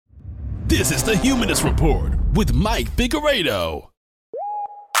This is the Humanist Report with Mike Figueredo.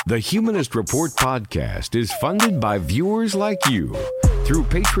 The Humanist Report podcast is funded by viewers like you through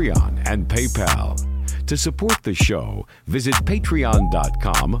Patreon and PayPal. To support the show, visit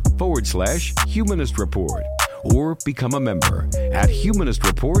patreon.com/Humanist Report or become a member at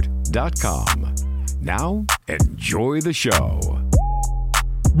humanistreport.com. Now, enjoy the show.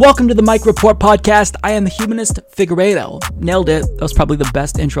 Welcome to the Mike Report podcast. I am the Humanist Figueredo. Nailed it. That was probably the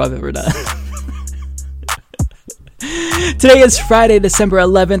best intro I've ever done. Today is Friday, December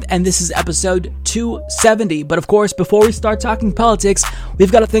 11th, and this is episode 270. But of course, before we start talking politics,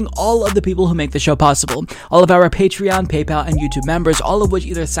 we've got to thank all of the people who make the show possible. All of our Patreon, PayPal, and YouTube members, all of which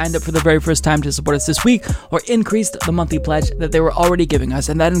either signed up for the very first time to support us this week or increased the monthly pledge that they were already giving us.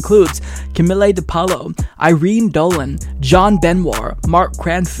 And that includes Camille DePaulo, Irene Dolan, John Benoit, Mark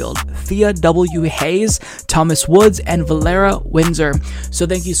Cranfield, Thea W. Hayes, Thomas Woods, and Valera Windsor. So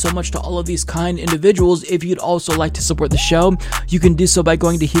thank you so much to all of these kind individuals. If you'd also like to support the show, you can do so by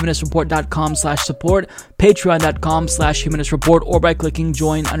going to humanistreport.com/support, patreon.com/humanistreport, or by clicking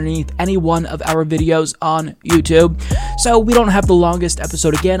join underneath any one of our videos on YouTube. So we don't have the longest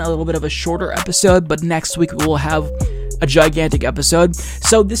episode again, a little bit of a shorter episode, but next week we will have a gigantic episode.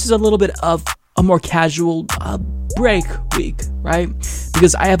 So this is a little bit of a more casual break week, right?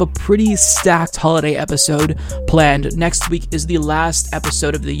 Because I have a pretty stacked holiday episode planned. Next week is the last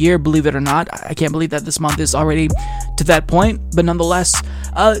episode of the year, believe it or not. I can't believe that this month is already to that point, but nonetheless,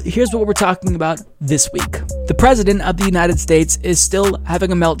 here's what we're talking about this week. The President of the United States is still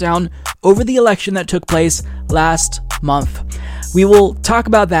having a meltdown over the election that took place last month. We will talk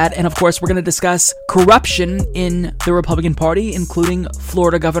about that, and of course, we're going to discuss corruption in the Republican Party, including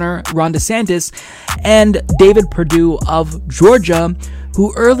Florida Governor Ron DeSantis and David Perdue of Georgia,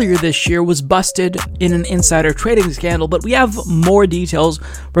 who earlier this year was busted in an insider trading scandal, but we have more details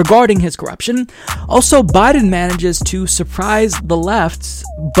regarding his corruption. Also, Biden manages to surprise the left,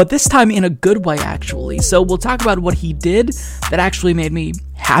 but this time in a good way, actually. So we'll talk about what he did that actually made me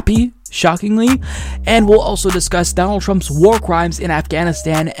happy, shockingly, and we'll also discuss Donald Trump's war crimes in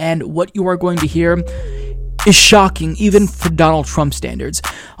Afghanistan, and what you are going to hear is shocking, even for Donald Trump standards.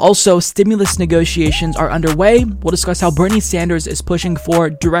 Also, stimulus negotiations are underway. We'll discuss how Bernie Sanders is pushing for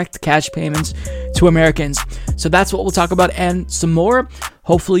direct cash payments to Americans. So that's what we'll talk about, and some more.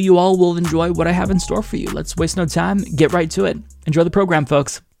 Hopefully you all will enjoy what I have in store for you. Let's waste no time, get right to it. Enjoy the program,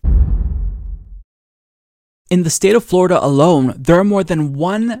 folks. In the state of Florida alone, there are more than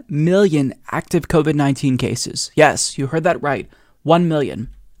 1 million active COVID-19 cases. Yes, you heard that right. 1 million.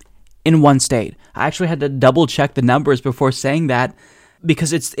 In one state. I actually had to double check the numbers before saying that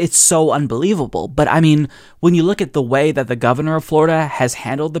because it's so unbelievable. But I mean, when you look at the way that the governor of Florida has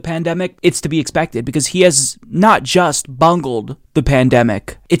handled the pandemic, it's to be expected because he has not just bungled the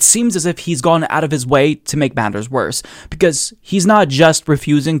pandemic. It seems as if he's gone out of his way to make matters worse because he's not just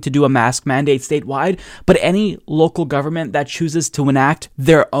refusing to do a mask mandate statewide, but any local government that chooses to enact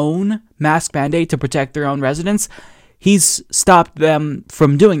their own mask mandate to protect their own residents, he's stopped them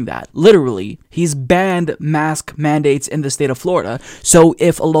from doing that. Literally, he's banned mask mandates in the state of Florida. So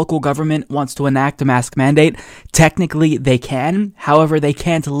if a local government wants to enact a mask mandate, technically they can. However, they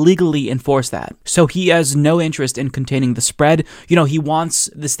can't legally enforce that. So he has no interest in containing the spread. You know, he wants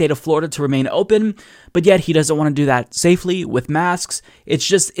the state of Florida to remain open, but yet he doesn't want to do that safely with masks.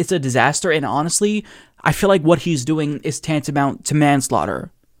 It's a disaster. And honestly, I feel like what he's doing is tantamount to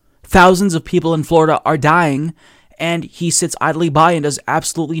manslaughter. Thousands of people in Florida are dying, and he sits idly by and does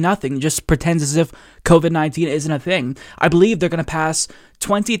absolutely nothing, just pretends as if COVID-19 isn't a thing. I believe they're going to pass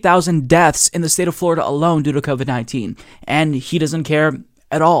 20,000 deaths in the state of Florida alone due to COVID-19, and he doesn't care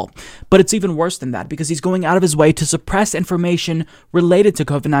at all. But it's even worse than that because he's going out of his way to suppress information related to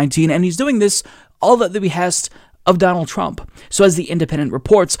COVID-19, and he's doing this all at the behest of Donald Trump. So as The Independent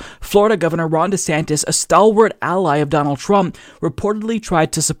reports, Florida Governor Ron DeSantis, a stalwart ally of Donald Trump, reportedly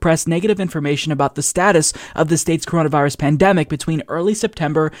tried to suppress negative information about the status of the state's coronavirus pandemic between early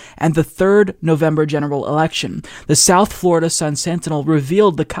September and the 3rd November general election. The South Florida Sun-Sentinel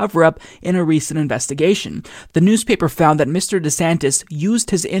revealed the cover-up in a recent investigation. The newspaper found that Mr. DeSantis used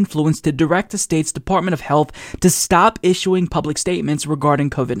his influence to direct the state's Department of Health to stop issuing public statements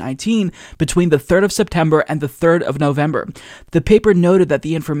regarding COVID-19 between the 3rd of September and the 3rd of November. The paper noted that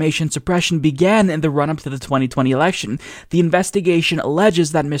the information suppression began in the run-up to the 2020 election. The investigation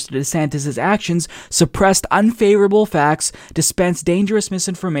alleges that Mr. DeSantis' actions suppressed unfavorable facts, dispensed dangerous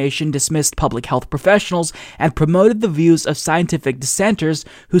misinformation, dismissed public health professionals, and promoted the views of scientific dissenters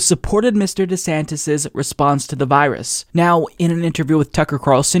who supported Mr. DeSantis' response to the virus. Now, in an interview with Tucker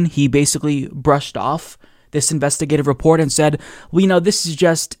Carlson, he basically brushed off this investigative report and said, well, this is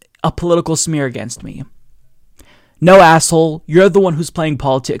just a political smear against me. No, asshole, you're the one who's playing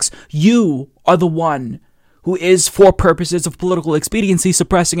politics. You are the one who is, for purposes of political expediency,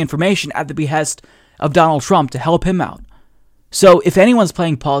 suppressing information at the behest of Donald Trump to help him out. So if anyone's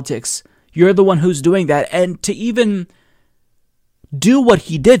playing politics, you're the one who's doing that. And to even do what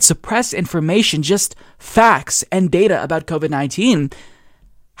he did, suppress information, just facts and data about COVID-19,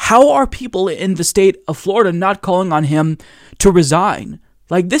 how are people in the state of Florida not calling on him to resign?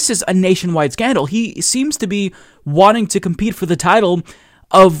 Like, this is a nationwide scandal. He seems to be wanting to compete for the title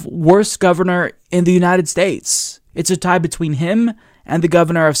of worst governor in the United States. It's a tie between him and the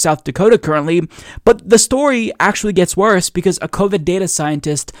governor of South Dakota currently. But the story actually gets worse because a COVID data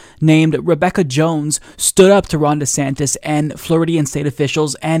scientist named Rebecca Jones stood up to Ron DeSantis and Floridian state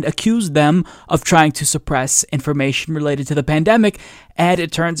officials and accused them of trying to suppress information related to the pandemic. And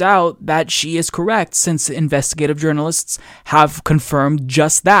it turns out that she is correct, since investigative journalists have confirmed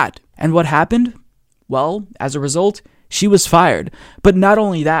just that. And what happened? Well, as a result, she was fired. But not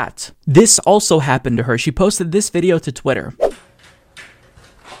only that, this also happened to her. She posted this video to Twitter.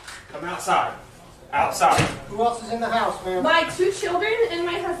 Come outside. Outside. Who else is in the house, ma'am? My 2 children and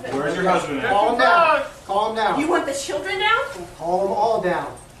my husband. Where's your husband at? Calm down. Calm down. You want the children down? Call them all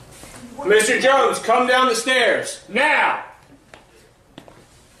down. Mr. Jones, come down the stairs. Now!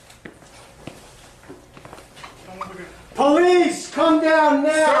 Police, come down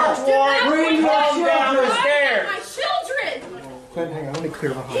now. Search warrant. Bring your Come down the children. stairs. My children! Quinn, hang on. Let me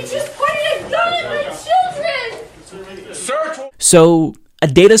clear behind He you. just pointed a gun at my children! Search warrant. So, a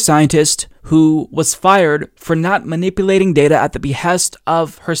data scientist who was fired for not manipulating data at the behest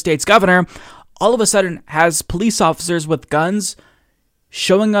of her state's governor, all of a sudden has police officers with guns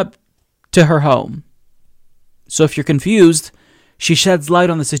showing up to her home. So if you're confused, she sheds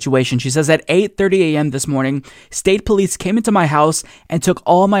light on the situation. She says, at 8:30 a.m. this morning, state police came into my house and took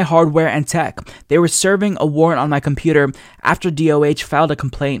all my hardware and tech. They were serving a warrant on my computer after DOH filed a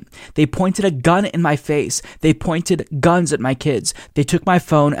complaint. They pointed a gun in my face. They pointed guns at my kids. They took my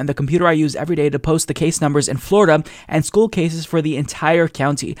phone and the computer I use every day to post the case numbers in Florida and school cases for the entire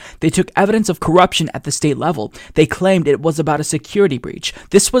county. They took evidence of corruption at the state level. They claimed it was about a security breach.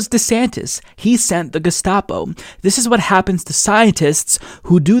 This was DeSantis. He sent the Gestapo. This is what happens to scientists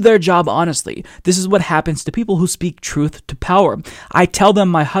who do their job honestly. This is what happens to people who speak truth to power. I tell them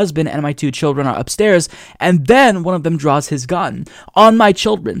my husband and my 2 children are upstairs, and then one of them draws his gun on my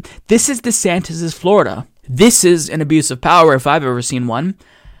children. This is DeSantis' Florida. This is an abuse of power if I've ever seen one.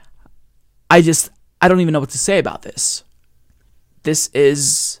 I don't even know what to say about this. This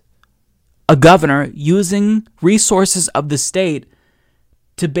is a governor using resources of the state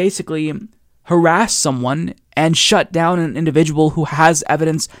to basically harass someone and shut down an individual who has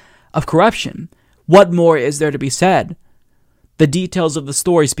evidence of corruption. What more is there to be said? The details of the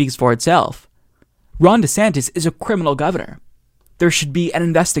story speaks for itself. Ron DeSantis is a criminal governor. There should be an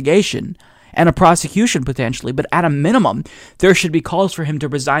investigation and a prosecution potentially, but at a minimum, there should be calls for him to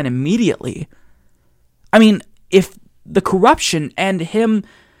resign immediately. I mean, if the corruption and him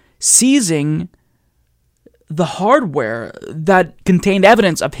seizing the hardware that contained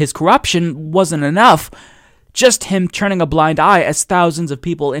evidence of his corruption wasn't enough, just him turning a blind eye as thousands of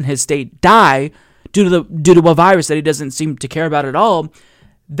people in his state die due to a virus that he doesn't seem to care about at all,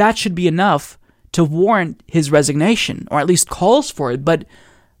 that should be enough to warrant his resignation, or at least calls for it. But,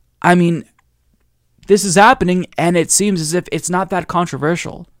 I mean, this is happening, and it seems as if it's not that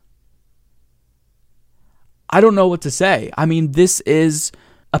controversial. I don't know what to say. I mean, this is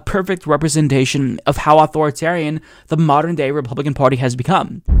a perfect representation of how authoritarian the modern-day Republican Party has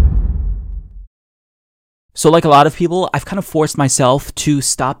become. So like a lot of people, I've kind of forced myself to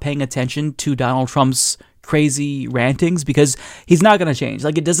stop paying attention to Donald Trump's crazy rantings because he's not going to change.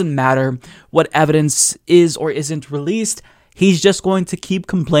 Like, it doesn't matter what evidence is or isn't released. He's just going to keep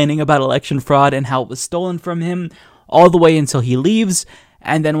complaining about election fraud and how it was stolen from him all the way until he leaves.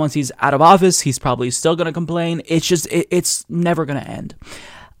 And then once he's out of office, he's probably still going to complain. It's never going to end.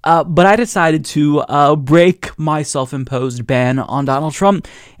 But I decided to break my self-imposed ban on Donald Trump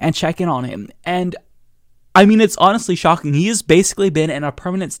and check in on him. And I mean, it's honestly shocking. He has basically been in a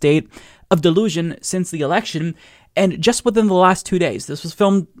permanent state of delusion since the election. And just within the last 2 days, this was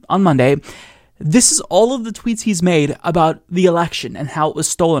filmed on Monday, this is all of the tweets he's made about the election and how it was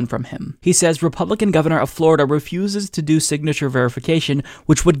stolen from him. He says, Republican Governor of Florida refuses to do signature verification,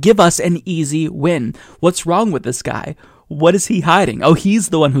 which would give us an easy win. What's wrong with this guy? What is he hiding? Oh, he's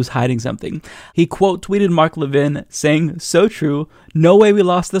the one who's hiding something. He quote tweeted Mark Levin saying, "So true, no way we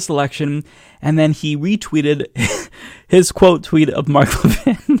lost this election." And then he retweeted his quote tweet of Mark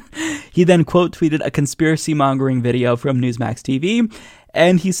Levin. He then quote tweeted a conspiracy mongering video from Newsmax TV.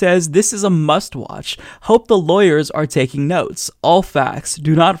 And he says, this is a must watch. Hope the lawyers are taking notes. All facts.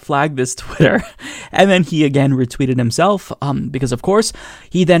 Do not flag this Twitter. And then he again retweeted himself, because of course,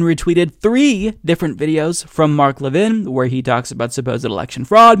 he then retweeted 3 different videos from Mark Levin, where he talks about supposed election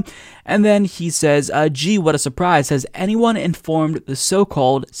fraud. And then he says, gee, what a surprise. Has anyone informed the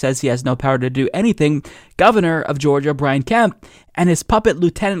so-called, says he has no power to do anything, governor of Georgia, Brian Kemp, and his puppet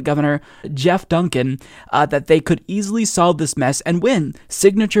lieutenant governor, Jeff Duncan, that they could easily solve this mess and win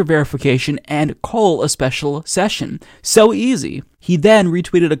signature verification and call a special session. So easy. He then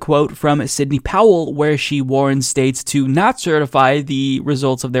retweeted a quote from Sidney Powell where she warns states to not certify the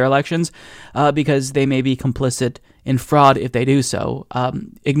results of their elections because they may be complicit in fraud if they do so,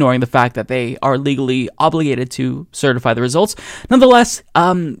 ignoring the fact that they are legally obligated to certify the results. Nonetheless,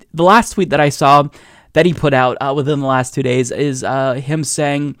 the last tweet that I saw that he put out within the last 2 days is him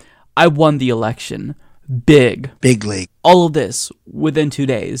saying, I won the election. Big league. All of this within 2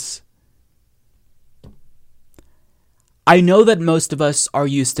 days. I know that most of us are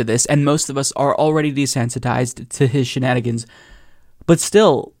used to this, and most of us are already desensitized to his shenanigans, but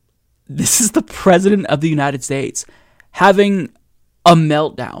still, this is the President of the United States having a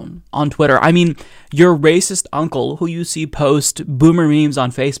meltdown on Twitter. I mean, your racist uncle who you see post boomer memes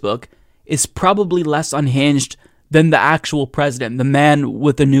on Facebook is probably less unhinged than the actual president, the man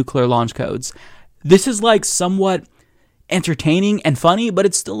with the nuclear launch codes. This is like somewhat entertaining and funny, but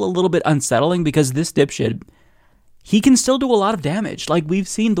it's still a little bit unsettling because this dipshit, he can still do a lot of damage. Like, we've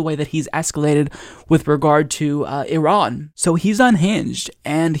seen the way that he's escalated with regard to Iran. So he's unhinged,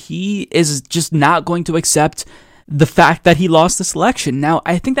 and he is just not going to accept the fact that he lost this election. Now,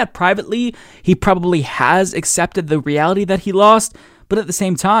 I think that privately, he probably has accepted the reality that he lost, but at the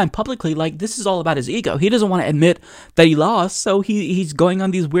same time, publicly, like, this is all about his ego. He doesn't want to admit that he lost, so he's going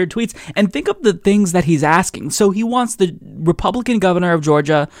on these weird tweets. And think of the things that he's asking. So he wants the Republican governor of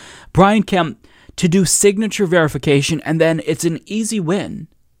Georgia, Brian Kemp, to do signature verification, and then it's an easy win.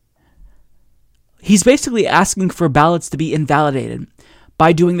 He's basically asking for ballots to be invalidated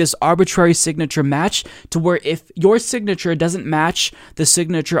by doing this arbitrary signature match to where if your signature doesn't match the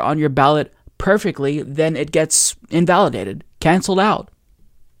signature on your ballot perfectly, then it gets invalidated, canceled out.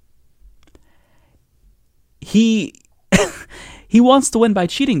 He wants to win by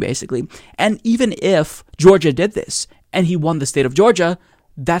cheating, basically. And even if Georgia did this and he won the state of Georgia,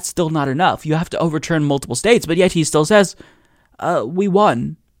 that's still not enough. You have to overturn multiple states, but yet he still says, we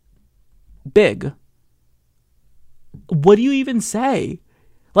won. Big. What do you even say?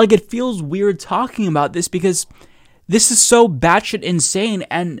 Like, it feels weird talking about this because this is so batshit insane,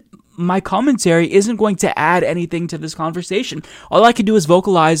 and my commentary isn't going to add anything to this conversation. All I can do is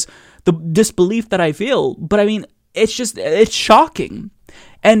vocalize the disbelief that I feel, but I mean, it's shocking.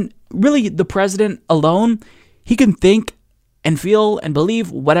 And really, the president alone, he can think and feel and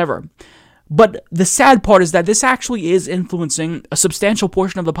believe whatever. But the sad part is that this actually is influencing a substantial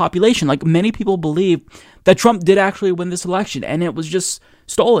portion of the population. Like, many people believe that Trump did actually win this election and it was just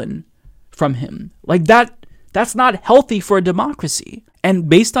stolen from him. Like, that's not healthy for a democracy. And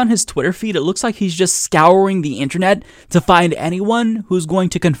based on his Twitter feed, it looks like he's just scouring the internet to find anyone who's going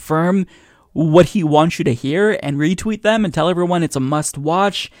to confirm what he wants you to hear and retweet them and tell everyone it's a must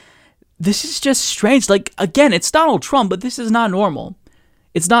watch. This is just strange. Like, again, it's Donald Trump, but this is not normal.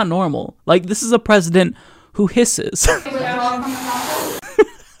 It's not normal. Like, this is a president who hisses. I've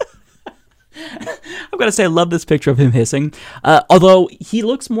got to say, I love this picture of him hissing. Although, he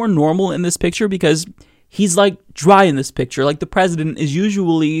looks more normal in this picture because he's, like, dry in this picture. Like, the president is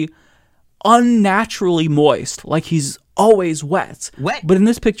usually unnaturally moist. Like, he's always wet. But in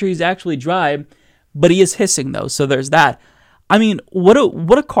this picture, he's actually dry, but he is hissing, though, so there's that. I mean, what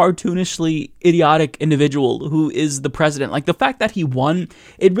a cartoonishly idiotic individual who is the president. Like, the fact that he won,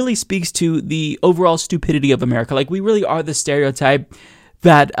 it really speaks to the overall stupidity of America. Like, we really are the stereotype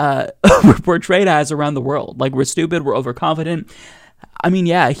that we're portrayed as around the world. Like, we're stupid, we're overconfident. I mean,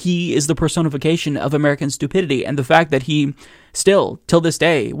 yeah, he is the personification of American stupidity. And the fact that he still, till this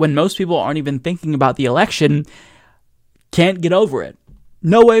day, when most people aren't even thinking about the election, can't get over it.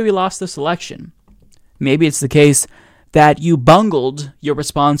 No way we lost this election. Maybe it's the case that you bungled your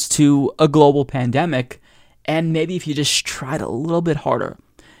response to a global pandemic, and maybe if you just tried a little bit harder,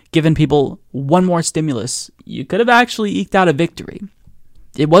 given people one more stimulus, you could have actually eked out a victory.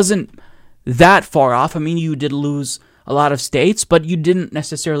 It wasn't that far off. I mean, you did lose a lot of states, but you didn't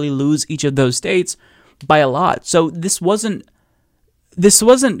necessarily lose each of those states by a lot. So this wasn't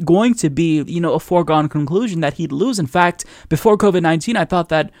going to be, a foregone conclusion that he'd lose. In fact, before COVID-19, I thought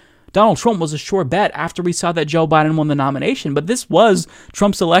that Donald Trump was a sure bet after we saw that Joe Biden won the nomination. But this was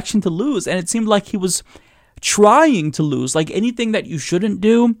Trump's election to lose, and it seemed like he was trying to lose. Like anything that you shouldn't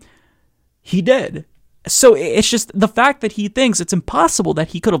do, he did. So it's just the fact that he thinks it's impossible that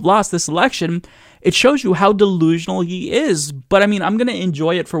he could have lost this election. It shows you how delusional he is. But I mean, I'm going to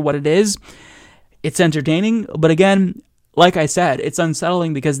enjoy it for what it is. It's entertaining. But again, like I said, it's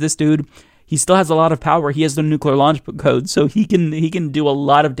unsettling because this dude, he still has a lot of power. He has the nuclear launch code, so he can do a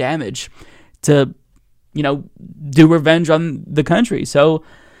lot of damage to, do revenge on the country. So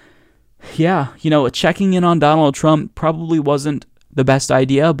yeah, checking in on Donald Trump probably wasn't the best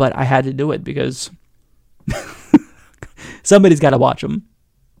idea, but I had to do it because somebody's got to watch him.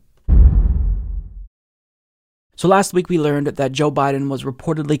 So last week we learned that Joe Biden was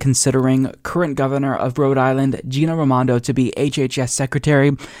reportedly considering current governor of Rhode Island, Gina Raimondo, to be HHS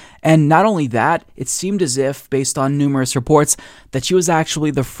secretary. And not only that, it seemed as if, based on numerous reports, that she was actually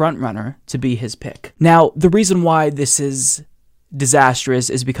the front runner to be his pick. Now, the reason why this is disastrous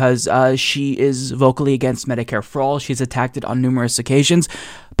is because she is vocally against Medicare for all. She's attacked it on numerous occasions.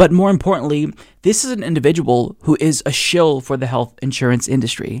 But more importantly, this is an individual who is a shill for the health insurance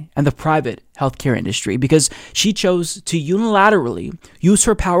industry and the private healthcare industry because she chose to unilaterally use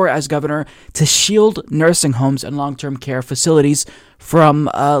her power as governor to shield nursing homes and long-term care facilities from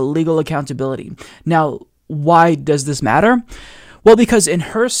legal accountability. Now, why does this matter? Well, because in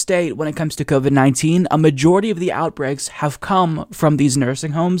her state, when it comes to COVID-19, a majority of the outbreaks have come from these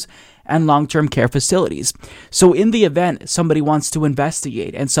nursing homes and long-term care facilities. So in the event somebody wants to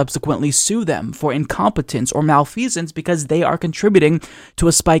investigate and subsequently sue them for incompetence or malfeasance because they are contributing to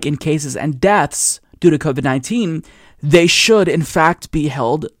a spike in cases and deaths due to COVID-19, they should, in fact, be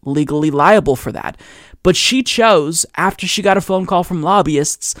held legally liable for that. But she chose, after she got a phone call from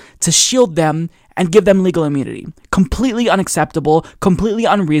lobbyists, to shield them and give them legal immunity. Completely unacceptable, completely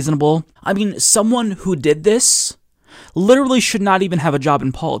unreasonable. I mean, someone who did this literally should not even have a job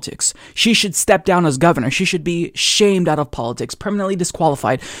in politics. She should step down as governor. She should be shamed out of politics, permanently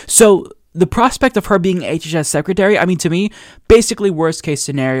disqualified. So the prospect of her being HHS secretary, I mean, to me, basically worst case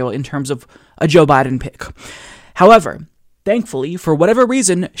scenario in terms of a Joe Biden pick. However, thankfully, for whatever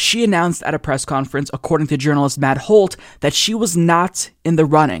reason, she announced at a press conference, according to journalist Matt Holt, that she was not in the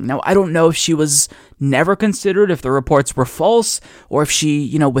running. Now, I don't know if she was never considered, if the reports were false, or if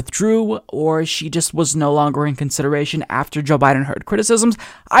she, withdrew, or she just was no longer in consideration after Joe Biden heard criticisms.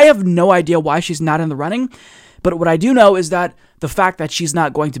 I have no idea why she's not in the running, but what I do know is that the fact that she's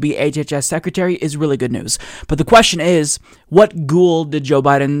not going to be HHS secretary is really good news. But the question is, what ghoul did Joe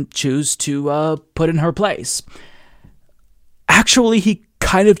Biden choose to put in her place? Actually, he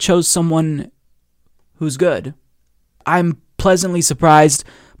kind of chose someone who's good. I'm pleasantly surprised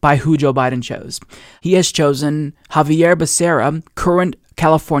by who Joe Biden chose. He has chosen Xavier Becerra, current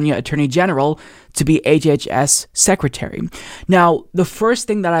California Attorney General, to be HHS Secretary. Now, the first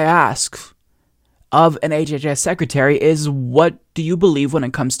thing that I ask of an HHS Secretary is, what do you believe when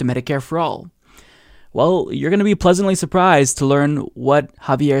it comes to Medicare for all? Well, you're going to be pleasantly surprised to learn what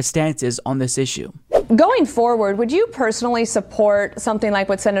Javier's stance is on this issue. Going forward, would you personally support something like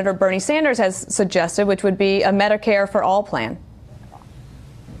what Senator Bernie Sanders has suggested, which would be a Medicare for all plan?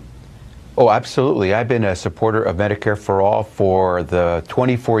 Oh, absolutely. I've been a supporter of Medicare for all for the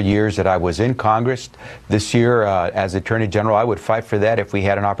 24 years that I was in Congress. This year, as Attorney General, I would fight for that if we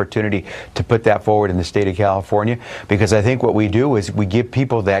had an opportunity to put that forward in the state of California, because I think what we do is we give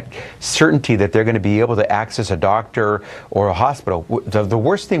people that certainty that they're going to be able to access a doctor or a hospital. The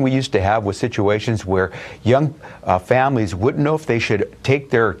worst thing we used to have was situations where young families wouldn't know if they should take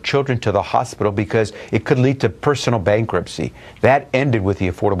their children to the hospital because it could lead to personal bankruptcy. That ended with the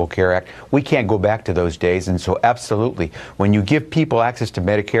Affordable Care Act. We can't go back to those days, and so absolutely, when you give people access to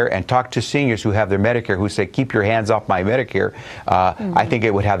Medicare and talk to seniors who have their Medicare who say, keep your hands off my Medicare, I think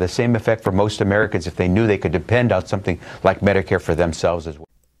it would have the same effect for most Americans if they knew they could depend on something like Medicare for themselves as well.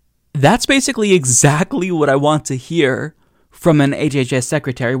 That's basically exactly what I want to hear from an HHS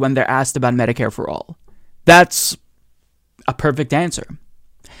secretary when they're asked about Medicare for all. That's a perfect answer.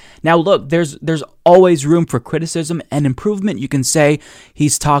 Now, look, there's always room for criticism and improvement. You can say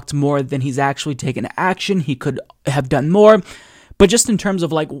he's talked more than he's actually taken action. He could have done more. But just in terms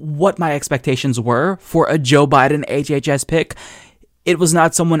of what my expectations were for a Joe Biden HHS pick, it was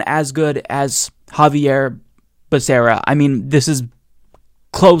not someone as good as Xavier Becerra. I mean, this is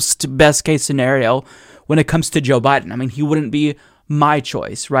close to best case scenario when it comes to Joe Biden. I mean, he wouldn't be my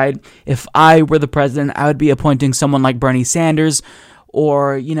choice, right? If I were the president, I would be appointing someone like Bernie Sanders,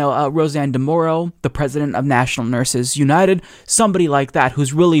 or, Roseanne DeMoro, the president of National Nurses United, somebody like that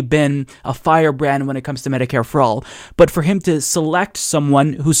who's really been a firebrand when it comes to Medicare for all. But for him to select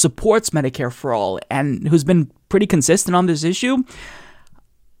someone who supports Medicare for all and who's been pretty consistent on this issue,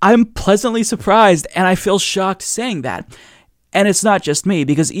 I'm pleasantly surprised, and I feel shocked saying that. And it's not just me,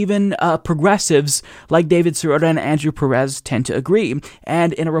 because even progressives like David Sirota and Andrew Perez tend to agree.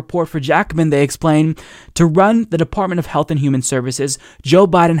 And in a report for Jacobin, they explain, to run the Department of Health and Human Services, Joe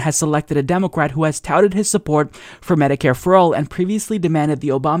Biden has selected a Democrat who has touted his support for Medicare for All and previously demanded the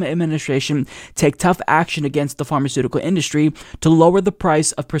Obama administration take tough action against the pharmaceutical industry to lower the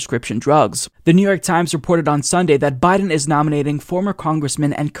price of prescription drugs. The New York Times reported on Sunday that Biden is nominating former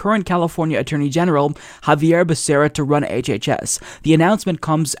Congressman and current California Attorney General Xavier Becerra to run HHS. The announcement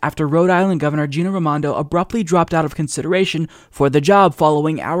comes after Rhode Island Governor Gina Raimondo abruptly dropped out of consideration for the job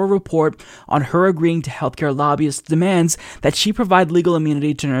following our report on her agreeing to healthcare lobbyists' demands that she provide legal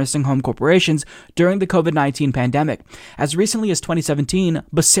immunity to nursing home corporations during the COVID-19 pandemic. As recently as 2017,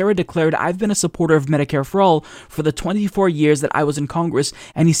 Becerra declared, "I've been a supporter of Medicare for All for the 24 years that I was in Congress,"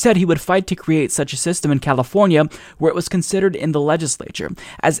 and he said he would fight to create such a system in California where it was considered in the legislature.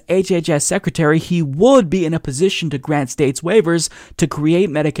 As HHS Secretary, he would be in a position to grant states waivers to create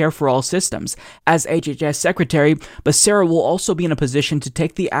Medicare for All systems. As HHS Secretary, Becerra will also be in a position to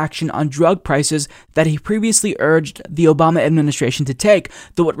take the action on drug prices that he previously urged the Obama administration to take,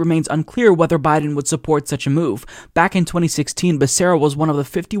 though it remains unclear whether Biden would support such a move. Back in 2016, Becerra was one of the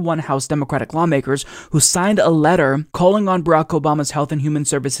 51 House Democratic lawmakers who signed a letter calling on Barack Obama's Health and Human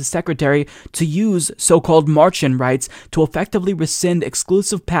Services Secretary to use so-called March-in rights to effectively rescind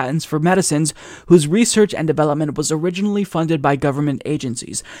exclusive patents for medicines whose research and development was originally funded by government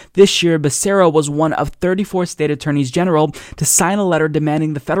agencies. This year, Becerra was one of 34 state attorneys general to sign a letter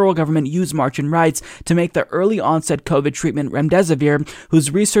demanding the federal government use March-in rights to make the early onset COVID treatment remdesivir, whose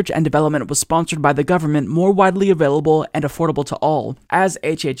research and development was sponsored by the government, more widely available and affordable to all. As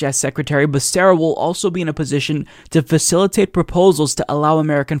HHS Secretary, Becerra will also be in a position to facilitate proposals to allow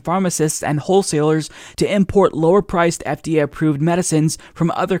American pharmacists and wholesalers to import lower-priced FDA-approved medicines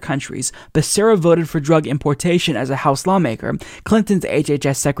from other countries. Becerra voted for drug importation as a House lawmaker. Clinton's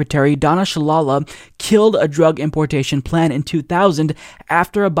HHS Secretary Donna Shalala killed a drug importation plan in 2000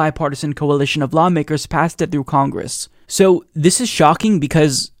 after a bipartisan coalition of lawmakers passed it through Congress. So this is shocking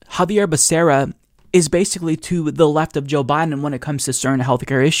because Xavier Becerra is basically to the left of Joe Biden when it comes to certain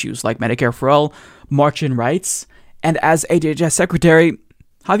healthcare issues like Medicare for All, March-in rights, and as HHS Secretary,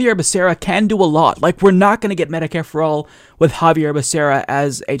 Xavier Becerra can do a lot. Like, we're not going to get Medicare for All with Xavier Becerra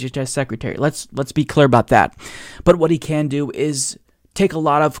as HHS Secretary. Let's be clear about that. But what he can do is take a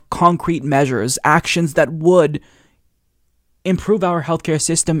lot of concrete measures, actions that would improve our healthcare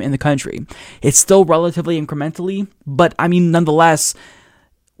system in the country. It's still relatively incrementally, but I mean, nonetheless,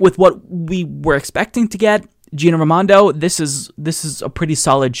 with what we were expecting to get, Gina Raimondo, this is a pretty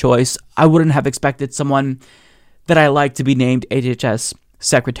solid choice. I wouldn't have expected someone that I like to be named HHS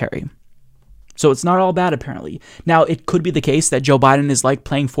Secretary. So it's not all bad, apparently. Now, it could be the case that Joe Biden is like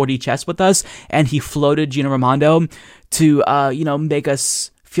playing 4D chess with us, and he floated Gina Raimondo to, make us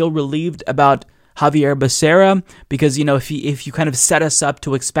feel relieved about Xavier Becerra, because, if you kind of set us up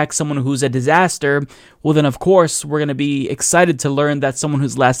to expect someone who's a disaster, well, then, of course, we're going to be excited to learn that someone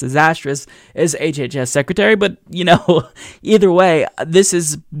who's less disastrous is HHS Secretary. But, either way, this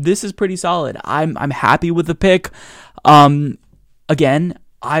is pretty solid. I'm happy with the pick. Again,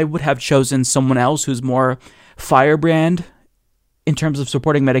 I would have chosen someone else who's more firebrand in terms of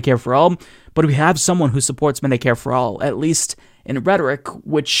supporting Medicare for All, but we have someone who supports Medicare for All, at least in rhetoric,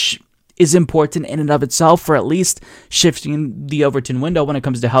 which is important in and of itself for at least shifting the Overton window when it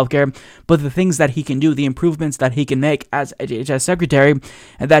comes to healthcare. But the things that he can do, the improvements that he can make as HHS Secretary,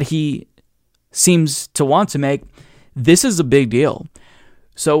 and that he seems to want to make, this is a big deal.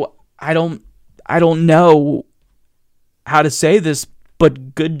 So I don't know how to say this,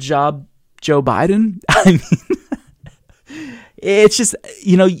 but good job, Joe Biden. I mean, it's just,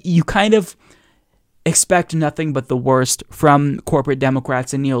 you kind of expect nothing but the worst from corporate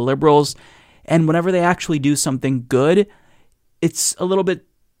Democrats and neoliberals, and whenever they actually do something good, it's a little bit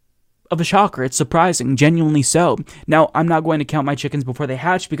of a shocker. It's surprising, genuinely so. Now, I'm not going to count my chickens before they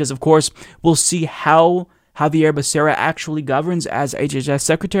hatch, because, of course, we'll see how Xavier Becerra actually governs as HHS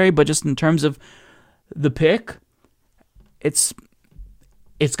Secretary, but just in terms of the pick, it's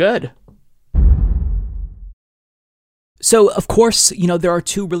good. So, of course, there are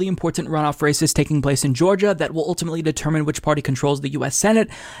two really important runoff races taking place in Georgia that will ultimately determine which party controls the U.S. Senate.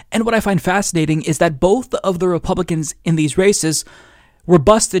 And what I find fascinating is that both of the Republicans in these races were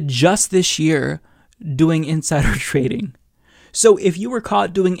busted just this year doing insider trading. So if you were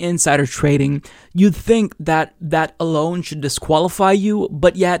caught doing insider trading, you'd think that that alone should disqualify you,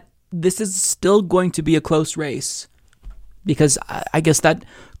 but yet this is still going to be a close race. because I guess that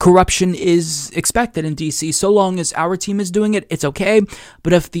corruption is expected in DC. So long as our team is doing it, it's okay.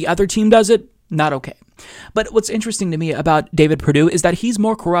 But if the other team does it, not okay. But what's interesting to me about David Perdue is that he's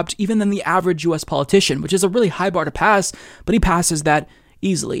more corrupt even than the average U.S. politician, which is a really high bar to pass, but he passes that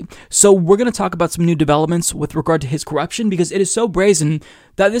easily. So we're going to talk about some new developments with regard to his corruption, because it is so brazen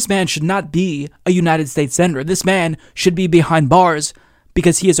that this man should not be a United States senator. This man should be behind bars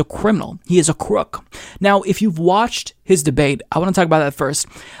because he is a criminal. He is a crook. Now, if you've watched his debate, I want to talk about that first.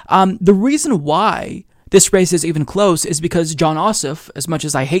 The reason why this race is even close is because Jon Ossoff, as much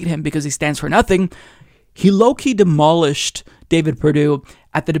as I hate him because he stands for nothing, he low-key demolished David Perdue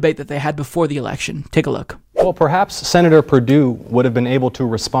at the debate that they had before the election. Take a look. Well, perhaps Senator Perdue would have been able to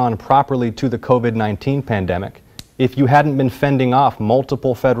respond properly to the COVID-19 pandemic if you hadn't been fending off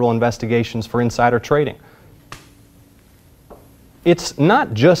multiple federal investigations for insider trading. It's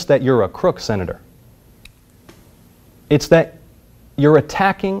not just that you're a crook, Senator. It's that you're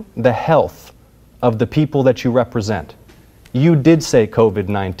attacking the health of the people that you represent. You did say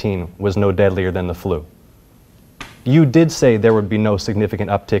COVID-19 was no deadlier than the flu. You did say there would be no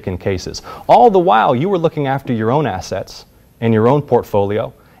significant uptick in cases. All the while, you were looking after your own assets and your own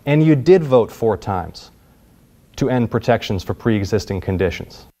portfolio, and you did vote 4 times to end protections for pre-existing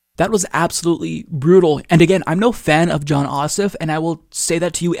conditions. That was absolutely brutal. And again, I'm no fan of Jon Ossoff, and I will say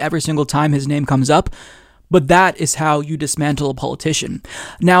that to you every single time his name comes up. But that is how you dismantle a politician.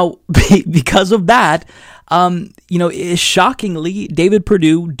 Now, because of that, shockingly, David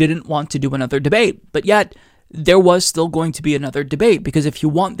Perdue didn't want to do another debate. But yet, there was still going to be another debate, because if you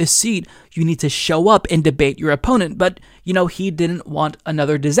want this seat, you need to show up and debate your opponent. But, he didn't want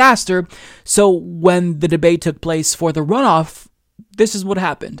another disaster. So when the debate took place for the runoff, this is what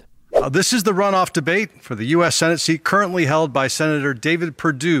happened. This is the runoff debate for the U.S. Senate seat currently held by Senator David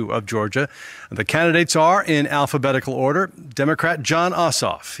Perdue of Georgia. The candidates are, in alphabetical order, Democrat Jon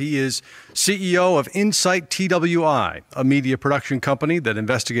Ossoff. He is CEO of Insight TWI, a media production company that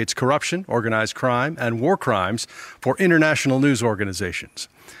investigates corruption, organized crime, and war crimes for international news organizations.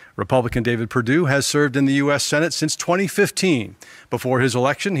 Republican David Perdue has served in the U.S. Senate since 2015. Before his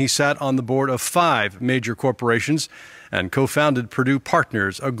election, he sat on the board of 5 major corporations and co-founded Perdue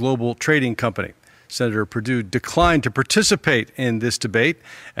Partners, a global trading company. Senator Perdue declined to participate in this debate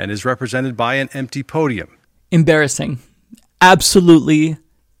and is represented by an empty podium. Embarrassing. Absolutely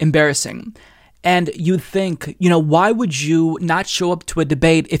embarrassing. And you'd think, why would you not show up to a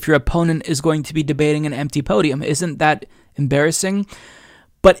debate if your opponent is going to be debating an empty podium? Isn't that embarrassing?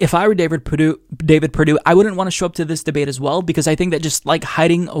 But if I were David Perdue, I wouldn't want to show up to this debate as well, because I think that just like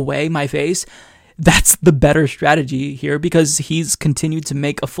hiding away my face, that's the better strategy here, because he's continued to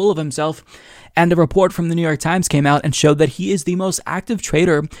make a fool of himself. And a report from the New York Times came out and showed that he is the most active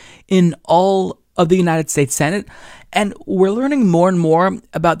trader in all of the United States Senate. And we're learning more and more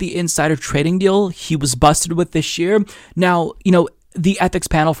about the insider trading deal he was busted with this year. Now, the ethics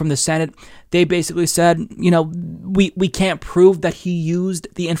panel from the Senate, they basically said, we can't prove that he used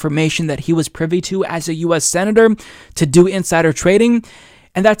the information that he was privy to as a U.S. senator to do insider trading.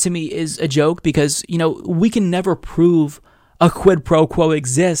 And that to me is a joke, because, we can never prove a quid pro quo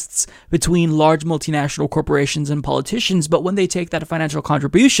exists between large multinational corporations and politicians. But when they take that financial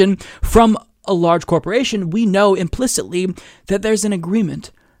contribution from a large corporation, we know implicitly that there's an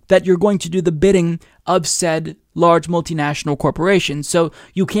agreement that you're going to do the bidding of said large multinational corporation. So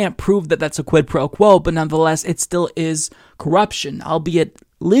you can't prove that that's a quid pro quo, but nonetheless, it still is corruption, albeit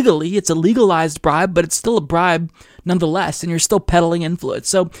legally. It's a legalized bribe, but it's still a bribe nonetheless, and you're still peddling influence.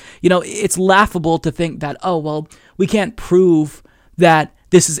 So, it's laughable to think that, we can't prove that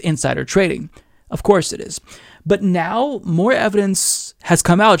this is insider trading. Of course it is. But now more evidence has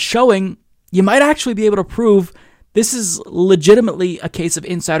come out showing you might actually be able to prove this is legitimately a case of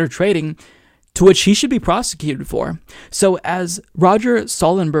insider trading, to which he should be prosecuted for. So as Roger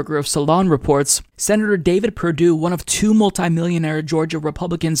Sollenberger of Salon reports, Senator David Perdue, one of 2 multimillionaire Georgia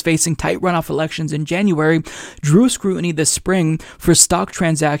Republicans facing tight runoff elections in January, drew scrutiny this spring for stock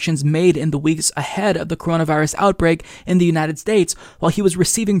transactions made in the weeks ahead of the coronavirus outbreak in the United States, while he was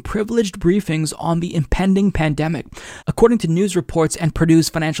receiving privileged briefings on the impending pandemic. According to news reports and Perdue's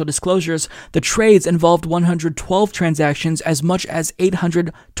financial disclosures, the trades involved 112 transactions, as much as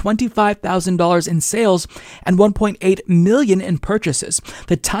 $825,000 $100,000 in sales and $1.8 million in purchases.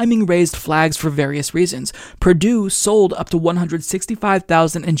 The timing raised flags for various reasons. Perdue sold up to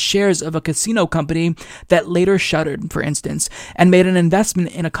 $165,000 in shares of a casino company that later shuttered, for instance, and made an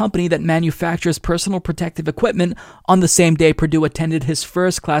investment in a company that manufactures personal protective equipment on the same day Perdue attended his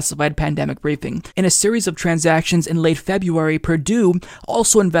first classified pandemic briefing. In a series of transactions in late February, Perdue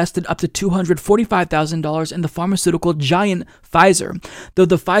also invested up to $245,000 in the pharmaceutical giant Pfizer. Though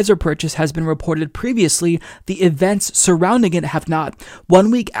the Pfizer purchase has been reported previously, the events surrounding it have not.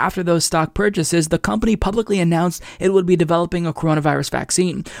 1 week after those stock purchases, the company publicly announced it would be developing a coronavirus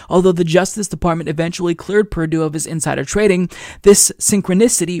vaccine. Although the Justice Department eventually cleared Perdue of his insider trading, this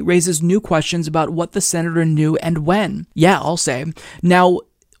synchronicity raises new questions about what the senator knew and when. Yeah, I'll say. Now,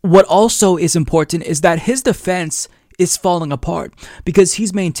 what also is important is that his defense is falling apart because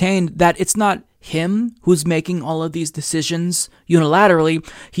he's maintained that it's not him who's making all of these decisions unilaterally.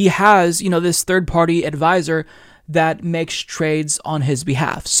 He has, this third-party advisor that makes trades on his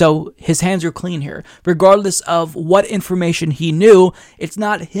behalf. So his hands are clean here. Regardless of what information he knew, it's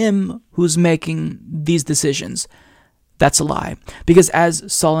not him who's making these decisions. That's a lie. Because as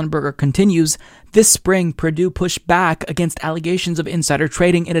Sullenberger continues, this spring, Perdue pushed back against allegations of insider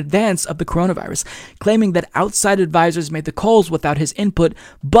trading in advance of the coronavirus, claiming that outside advisors made the calls without his input,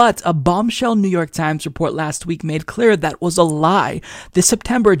 but a bombshell New York Times report last week made clear that was a lie. This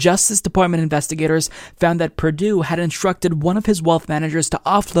September, Justice Department investigators found that Perdue had instructed one of his wealth managers to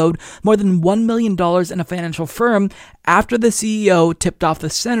offload more than $1 million in a financial firm after the CEO tipped off the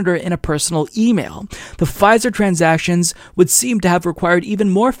senator in a personal email. The Pfizer transactions would seem to have required even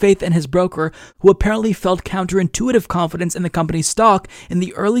more faith in his broker, who apparently felt counterintuitive confidence in the company's stock in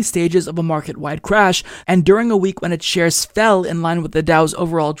the early stages of a market-wide crash, and during a week when its shares fell in line with the Dow's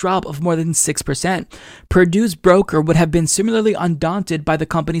overall drop of more than 6%. Perdue's broker would have been similarly undaunted by the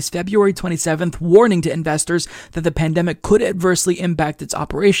company's February 27th warning to investors that the pandemic could adversely impact its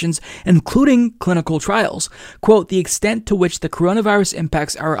operations, including clinical trials. Quote, "The extent to which the coronavirus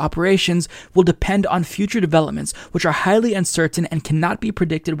impacts our operations will depend on future developments, which are highly uncertain and cannot be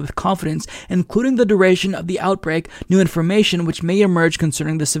predicted with confidence, including the duration of the outbreak, new information which may emerge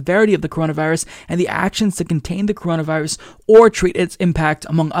concerning the severity of the coronavirus, and the actions to contain the coronavirus or treat its impact,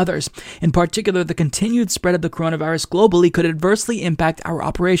 among others. In particular, the continued spread of the coronavirus globally could adversely impact our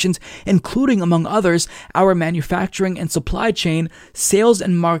operations, including, among others, our manufacturing and supply chain, sales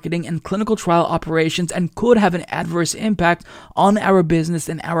and marketing, and clinical trial operations, and could have an adverse impact on our business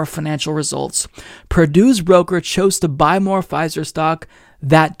and our financial results." Perdue's broker chose to buy more Pfizer stock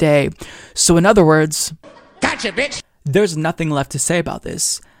that day. So in other words, gotcha, bitch! There's nothing left to say about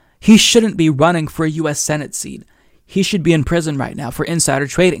this. He shouldn't be running for a U.S. Senate seat. He should be in prison right now for insider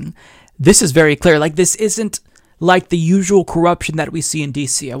trading. This is very clear. This isn't like the usual corruption that we see in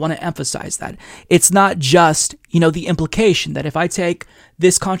D.C. I want to emphasize that. It's not just, the implication that if I take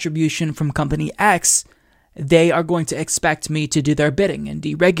this contribution from company X, they are going to expect me to do their bidding and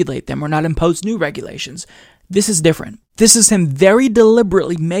deregulate them or not impose new regulations. This is different. This is him very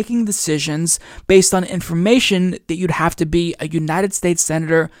deliberately making decisions based on information that you'd have to be a United States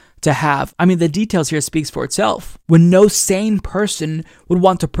senator to have. I mean, the details here speaks for itself. When no sane person would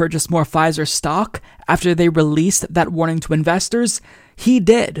want to purchase more Pfizer stock after they released that warning to investors, he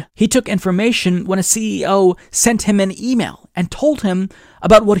did. He took information when a CEO sent him an email and told him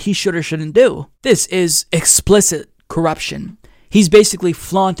about what he should or shouldn't do. This is explicit corruption. He's basically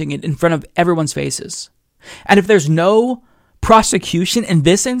flaunting it in front of everyone's faces. And if there's no prosecution in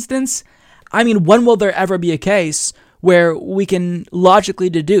this instance, when will there ever be a case where we can logically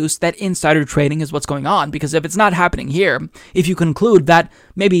deduce that insider trading is what's going on? Because if it's not happening here, if you conclude that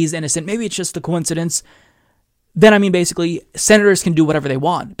maybe he's innocent, maybe it's just a coincidence, then basically senators can do whatever they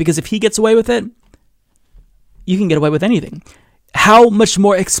want. Because if he gets away with it, you can get away with anything. How much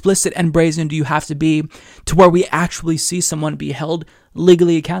more explicit and brazen do you have to be to where we actually see someone be held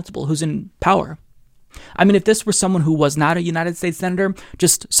legally accountable who's in power? If this were someone who was not a United States senator,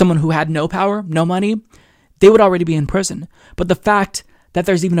 just someone who had no power, no money, they would already be in prison. But the fact that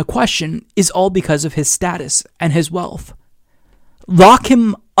there's even a question is all because of his status and his wealth. Lock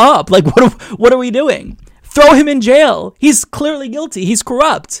him up. What are we doing? Throw him in jail. He's clearly guilty. He's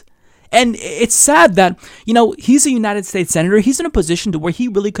corrupt. And it's sad that, he's a United States senator. He's in a position to where he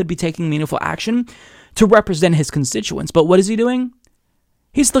really could be taking meaningful action to represent his constituents. But what is he doing?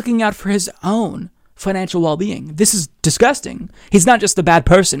 He's looking out for his own financial well-being. This is disgusting. He's not just a bad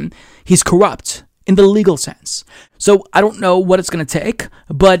person. He's corrupt in the legal sense. So I don't know what it's going to take,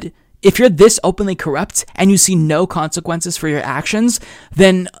 but if you're this openly corrupt and you see no consequences for your actions,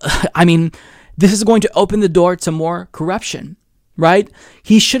 then, this is going to open the door to more corruption. right?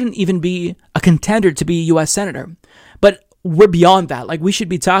 He shouldn't even be a contender to be a U.S. Senator. But we're beyond that. Like, we should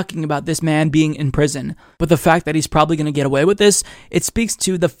be talking about this man being in prison. But the fact that he's probably going to get away with this, it speaks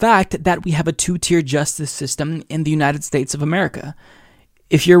to the fact that we have a two-tier justice system in the United States of America.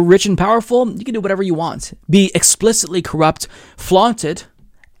 If you're rich and powerful, you can do whatever you want. Be explicitly corrupt, flaunt it,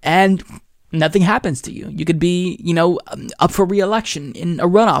 and nothing happens to you. You could be, up for re-election in a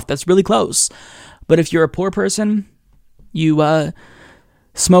runoff that's really close. But if you're a poor person, you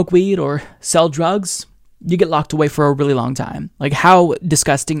smoke weed or sell drugs, you get locked away for a really long time. Like, how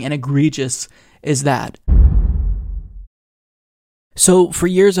disgusting and egregious is that? So, for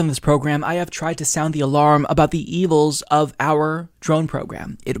years on this program, I have tried to sound the alarm about the evils of our drone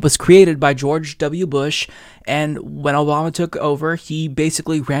program. It was created by George W. Bush, and when Obama took over, he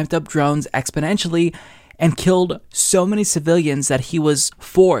basically ramped up drones exponentially and killed so many civilians that he was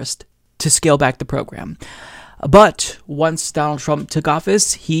forced to scale back the program. But once Donald Trump took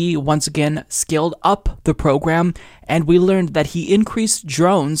office, he once again scaled up the program, and we learned that he increased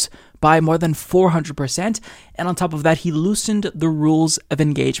drones by more than 400%, and on top of that, he loosened the rules of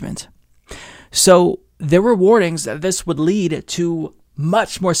engagement. So there were warnings that this would lead to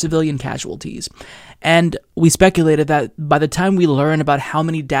much more civilian casualties, and we speculated that by the time we learn about how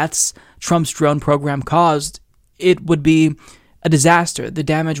many deaths Trump's drone program caused, it would be a disaster. The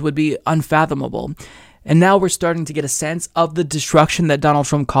damage would be unfathomable. And now we're starting to get a sense of the destruction that Donald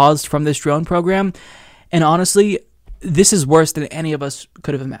Trump caused from this drone program. And honestly, this is worse than any of us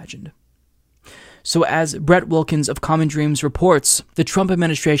could have imagined. So as Brett Wilkins of Common Dreams reports, the Trump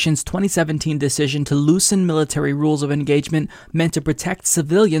administration's 2017 decision to loosen military rules of engagement meant to protect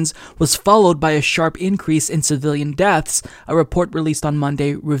civilians was followed by a sharp increase in civilian deaths, a report released on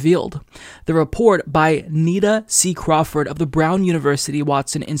Monday revealed. The report by Nita C. Crawford of the Brown University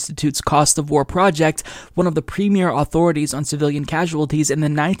Watson Institute's Cost of War Project, one of the premier authorities on civilian casualties in the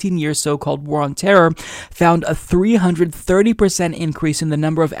 19-year so-called War on Terror, found a 330% increase in the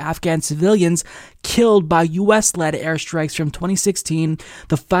number of Afghan civilians killed by U.S.-led airstrikes from 2016,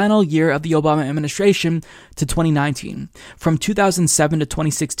 the final year of the Obama administration, to 2019. From 2007 to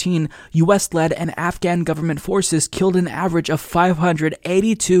 2016, U.S.-led and Afghan government forces killed an average of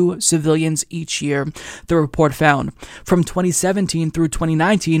 582 civilians each year, the report found. From 2017 through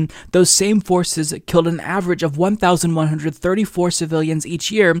 2019, those same forces killed an average of 1,134 civilians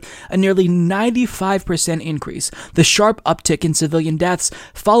each year, a nearly 95% increase. The sharp uptick in civilian deaths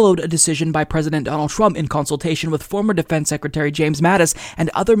followed a decision by President Donald Trump, in consultation with former Defense Secretary James Mattis and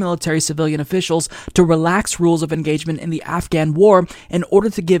other military civilian officials, to relax rules of engagement in the Afghan war in order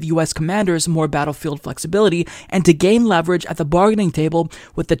to give U.S. commanders more battlefield flexibility and to gain leverage at the bargaining table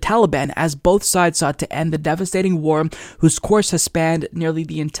with the Taliban, as both sides sought to end the devastating war whose course has spanned nearly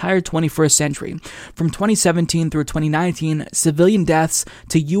the entire 21st century. From 2017 through 2019, civilian deaths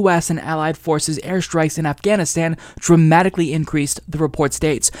to U.S. and allied forces airstrikes in Afghanistan dramatically increased, the report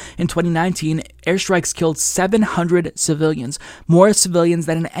states. In 2019, airstrikes killed 700 civilians, more civilians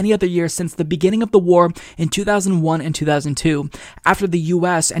than in any other year since the beginning of the war in 2001 and 2002. After the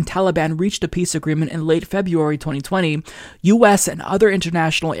U.S. and Taliban reached a peace agreement in late February 2020, U.S. and other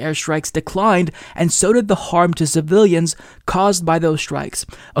international airstrikes declined, and so did the harm to civilians caused by those strikes.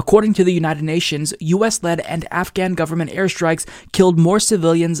 According to the United Nations, U.S.-led and Afghan government airstrikes killed more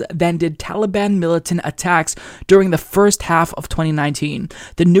civilians than did Taliban militant attacks during the first half of 2019.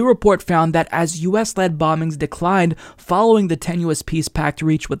 The new report found that as U.S.-led bombings declined following the tenuous peace pact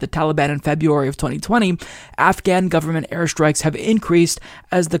reached with the Taliban in February of 2020, Afghan government airstrikes have increased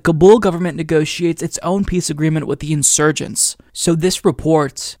as the Kabul government negotiates its own peace agreement with the insurgents. So this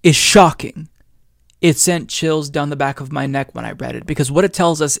report is shocking. It sent chills down the back of my neck when I read it, because what it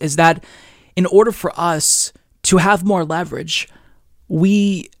tells us is that in order for us to have more leverage,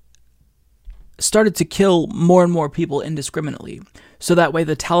 we started to kill more and more people indiscriminately. So that way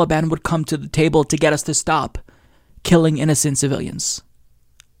the Taliban would come to the table to get us to stop killing innocent civilians.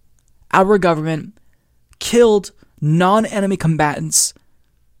 Our government killed non-enemy combatants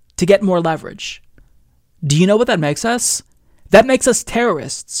to get more leverage. Do you know what that makes us? That makes us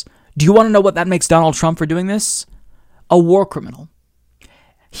terrorists. Do you want to know what that makes Donald Trump for doing this? A war criminal.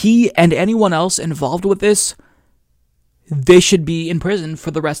 He and anyone else involved with this, they should be in prison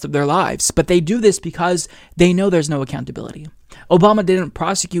for the rest of their lives. But they do this because they know there's no accountability. Obama didn't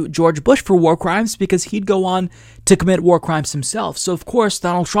prosecute George Bush for war crimes because he'd go on to commit war crimes himself. So, of course,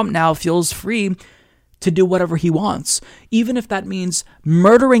 Donald Trump now feels free to do whatever he wants, even if that means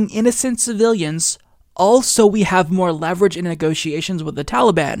murdering innocent civilians. Also, we have more leverage in negotiations with the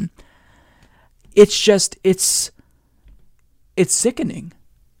Taliban. It's sickening.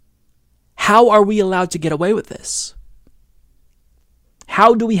 How are we allowed to get away with this?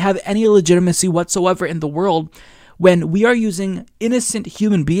 How do we have any legitimacy whatsoever in the world when we are using innocent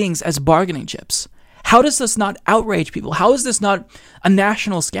human beings as bargaining chips? How does this not outrage people? How is this not a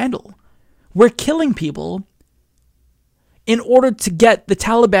national scandal? We're killing people in order to get the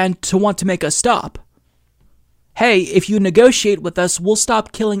Taliban to want to make us stop. Hey, if you negotiate with us, we'll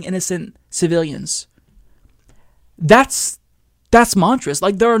stop killing innocent civilians. That's monstrous.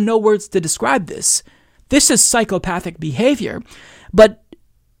 Like, there are no words to describe this. This is psychopathic behavior, but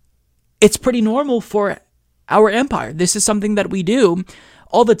it's pretty normal for our empire. This is something that we do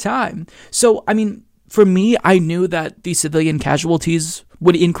all the time. So, I mean, for me, I knew that the civilian casualties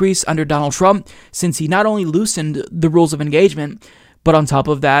would increase under Donald Trump, since he not only loosened the rules of engagement, but on top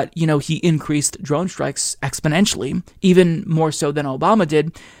of that, he increased drone strikes exponentially, even more so than Obama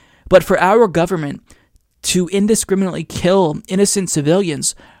did. But for our government to indiscriminately kill innocent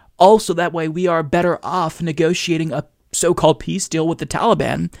civilians, also that way we are better off negotiating a so-called peace deal with the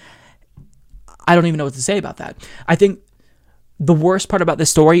Taliban, I don't even know what to say about that. I think the worst part about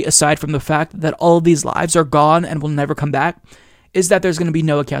this story, aside from the fact that all of these lives are gone and will never come back, is that there's going to be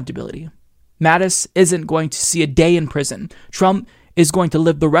no accountability. Mattis isn't going to see a day in prison. Trump is going to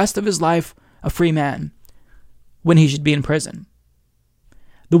live the rest of his life a free man when he should be in prison.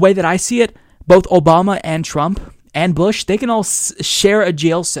 The way that I see it, both Obama and Trump and Bush, they can all share a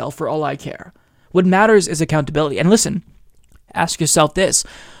jail cell for all I care. What matters is accountability. And listen, ask yourself this.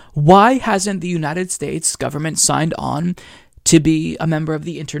 Why hasn't the United States government signed on to be a member of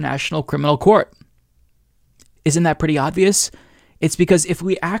the International Criminal Court? Isn't that pretty obvious? It's because if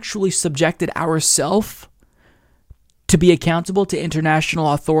we actually subjected ourselves to be accountable to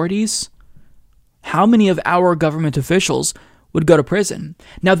international authorities, how many of our government officials would go to prison?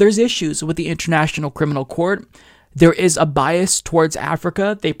 Now, there's issues with the International Criminal Court. There is a bias towards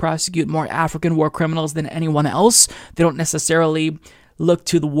Africa. They prosecute more African war criminals than anyone else. They don't necessarily look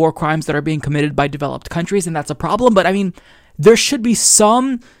to the war crimes that are being committed by developed countries, and that's a problem. But I mean, there should be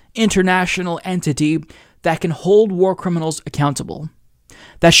some international entity that can hold war criminals accountable,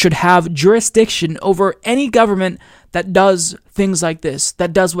 that should have jurisdiction over any government that does things like this,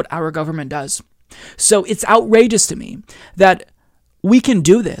 that does what our government does. So it's outrageous to me that we can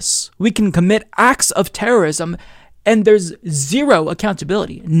do this. We can commit acts of terrorism and there's zero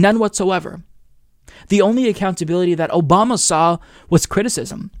accountability, none whatsoever. The only accountability that Obama saw was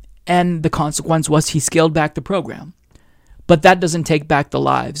criticism, and the consequence was he scaled back the program. But that doesn't take back the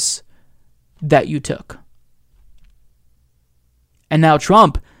lives that you took. And now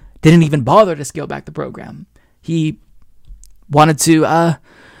Trump didn't even bother to scale back the program. He wanted to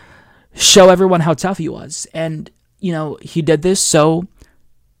show everyone how tough he was. And, he did this so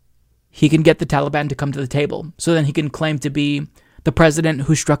he can get the Taliban to come to the table. So then he can claim to be the president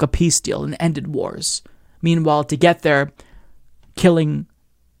who struck a peace deal and ended wars. Meanwhile, to get there, killing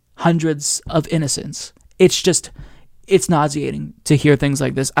hundreds of innocents. It's nauseating to hear things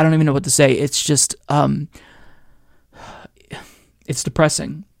like this. I don't even know what to say. It's just, it's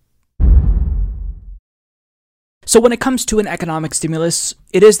depressing. So when it comes to an economic stimulus,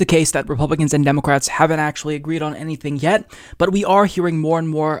 it is the case that Republicans and Democrats haven't actually agreed on anything yet, but we are hearing more and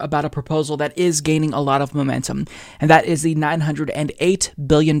more about a proposal that is gaining a lot of momentum, and that is the $908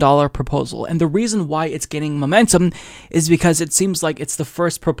 billion proposal. And the reason why it's gaining momentum is because it seems like it's the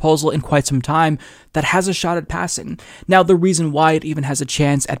first proposal in quite some time that has a shot at passing. Now, the reason why it even has a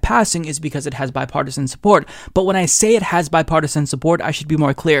chance at passing is because it has bipartisan support. But when I say it has bipartisan support, I should be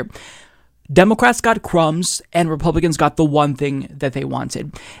more clear. Democrats got crumbs and Republicans got the one thing that they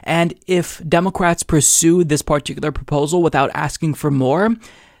wanted. And if Democrats pursue this particular proposal without asking for more,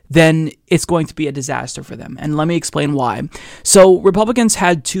 then it's going to be a disaster for them. And let me explain why. So Republicans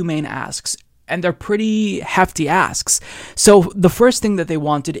had two main asks, and they're pretty hefty asks. So the first thing that they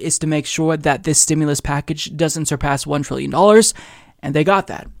wanted is to make sure that this stimulus package doesn't surpass $1 trillion, and they got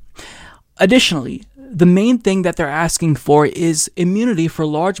that. Additionally, the main thing that they're asking for is immunity for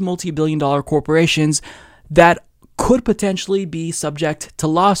large multi-billion-dollar corporations that could potentially be subject to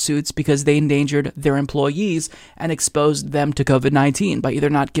lawsuits because they endangered their employees and exposed them to COVID-19 by either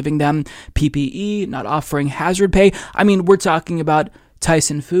not giving them PPE, not offering hazard pay. I mean, we're talking about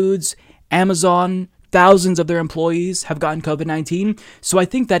Tyson Foods, Amazon, thousands of their employees have gotten COVID-19. So I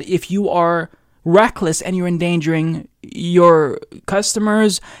think that if you are reckless and you're endangering your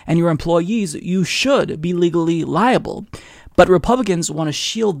customers and your employees, you should be legally liable. But Republicans want to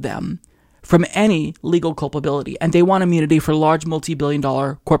shield them from any legal culpability, and they want immunity for large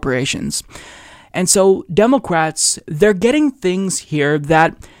multi-billion-dollar corporations. And so Democrats, they're getting things here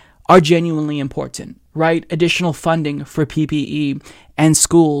that are genuinely important, right? Additional funding for PPE and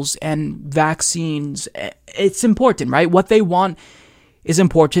schools and vaccines. It's important, right? What they want is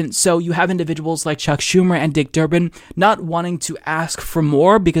important. So you have individuals like Chuck Schumer and Dick Durbin not wanting to ask for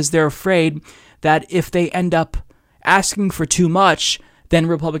more because they're afraid that if they end up asking for too much, then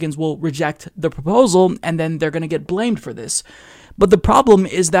Republicans will reject the proposal and then they're going to get blamed for this. But the problem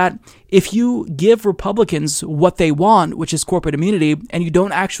is that if you give Republicans what they want, which is corporate immunity, and you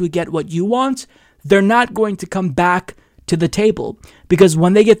don't actually get what you want, they're not going to come back to the table. Because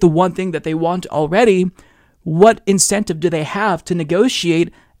when they get the one thing that they want already, what incentive do they have to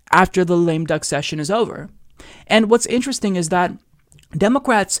negotiate after the lame duck session is over? And what's interesting is that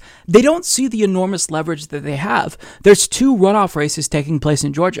Democrats, they don't see the enormous leverage that they have. There's 2 runoff races taking place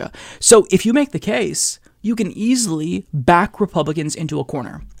in Georgia. So if you make the case, you can easily back Republicans into a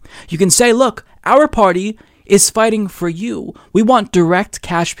corner. You can say, look, our party is fighting for you. We want direct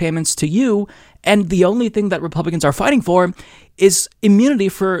cash payments to you. And the only thing that Republicans are fighting for is immunity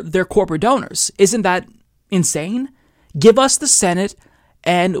for their corporate donors. Isn't that insane? Give us the Senate,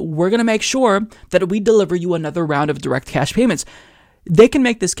 and we're going to make sure that we deliver you another round of direct cash payments. They can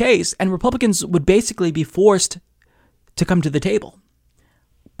make this case, and Republicans would basically be forced to come to the table.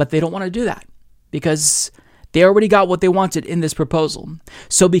 But they don't want to do that because they already got what they wanted in this proposal.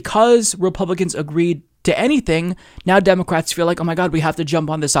 So because Republicans agreed to anything, now Democrats feel like, oh my God, we have to jump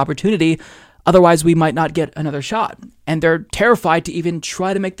on this opportunity. Otherwise, we might not get another shot. And they're terrified to even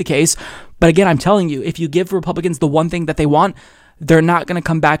try to make the case. But again, I'm telling you, if you give Republicans the one thing that they want, they're not going to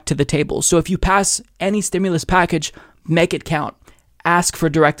come back to the table. So if you pass any stimulus package, make it count. Ask for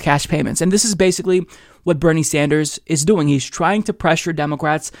direct cash payments. And this is basically what Bernie Sanders is doing. He's trying to pressure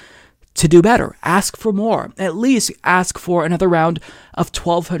Democrats to do better. Ask for more. At least ask for another round of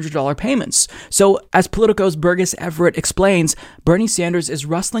 $1,200 payments. So, as Politico's Burgess Everett explains, Bernie Sanders is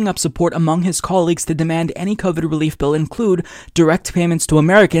rustling up support among his colleagues to demand any COVID relief bill include direct payments to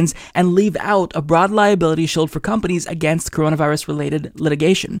Americans and leave out a broad liability shield for companies against coronavirus-related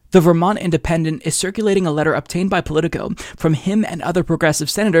litigation. The Vermont Independent is circulating a letter obtained by Politico from him and other progressive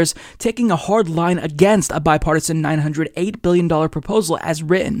senators taking a hard line against a bipartisan $908 billion proposal as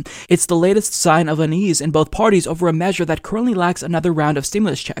written. It's the latest sign of unease in both parties over a measure that currently lacks another round of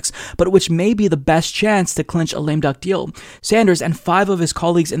stimulus checks, but which may be the best chance to clinch a lame duck deal. Sanders and 5 of his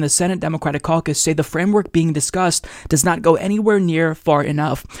colleagues in the Senate Democratic Caucus say the framework being discussed does not go anywhere near far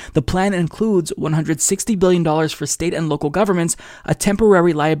enough. The plan includes $160 billion for state and local governments, a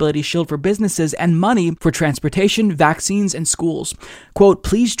temporary liability shield for businesses, and money for transportation, vaccines, and schools. Quote,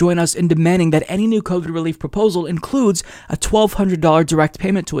 please join us in demanding that any new COVID relief proposal includes a $1,200 direct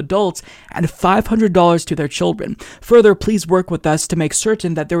payment to adults and $500 to their children. Further, please work with us to make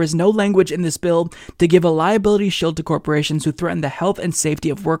certain that there is no language in this bill to give a liability shield to corporations who threaten the health and safety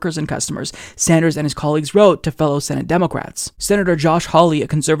of workers and customers, Sanders and his colleagues wrote to fellow Senate Democrats. Senator Josh Hawley, a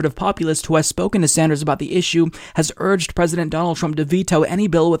conservative populist who has spoken to Sanders about the issue, has urged President Donald Trump to veto any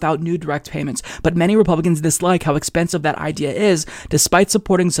bill without new direct payments, but many Republicans dislike how expensive that idea is, despite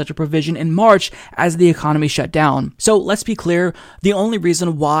supporting such a provision in March as the economy shut down. So let's be clear, the only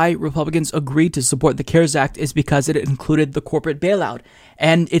reason why Republicans agreed to support the CARES Act is because it included the corporate bailout.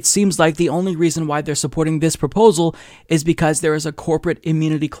 And it seems like the only reason why they're supporting this proposal is because there is a corporate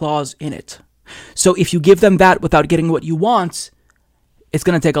immunity clause in it. So if you give them that without getting what you want, it's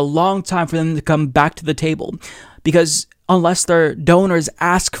going to take a long time for them to come back to the table. Because unless their donors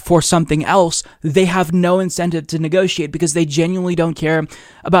ask for something else, they have no incentive to negotiate because they genuinely don't care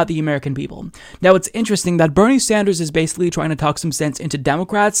about the American people. Now, it's interesting that Bernie Sanders is basically trying to talk some sense into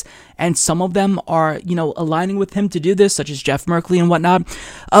Democrats, and some of them are, aligning with him to do this, such as Jeff Merkley and whatnot.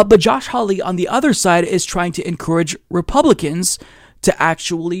 But Josh Hawley, on the other side, is trying to encourage Republicans to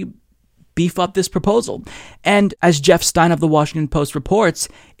actually beef up this proposal. And as Jeff Stein of the Washington Post reports,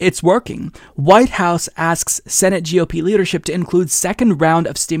 it's working. White House asks Senate GOP leadership to include second round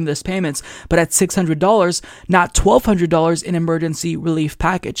of stimulus payments, but at $600, not $1,200 in emergency relief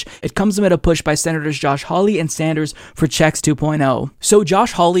package. It comes amid a push by Senators Josh Hawley and Sanders for Checks 2.0. So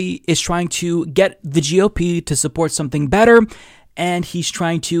Josh Hawley is trying to get the GOP to support something better, and he's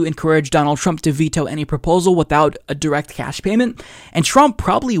trying to encourage Donald Trump to veto any proposal without a direct cash payment. And Trump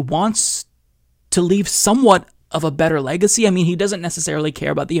probably wants to leave somewhat of a better legacy. I mean, he doesn't necessarily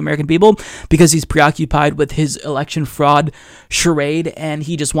care about the American people because he's preoccupied with his election fraud charade, and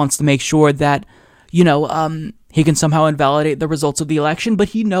he just wants to make sure that, he can somehow invalidate the results of the election, but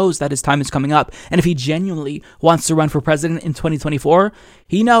he knows that his time is coming up. And if he genuinely wants to run for president in 2024,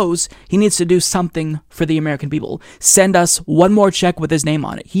 he knows he needs to do something for the American people. Send us one more check with his name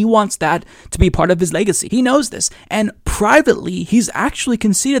on it. He wants that to be part of his legacy. He knows this. And privately, he's actually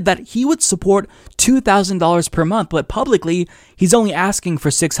conceded that he would support $2,000 per month, but publicly, he's only asking for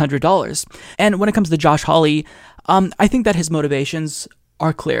 $600. And when it comes to Josh Hawley, I think that his motivations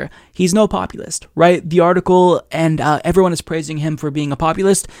are clear. He's no populist, right? The article and everyone is praising him for being a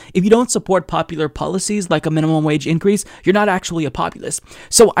populist. If you don't support popular policies like a minimum wage increase, you're not actually a populist.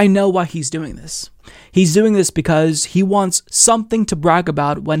 So I know why he's doing this. He's doing this because he wants something to brag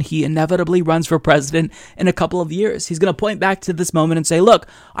about when he inevitably runs for president in a couple of years. He's going to point back to this moment and say, look,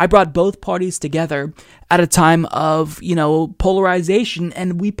 I brought both parties together at a time of, polarization,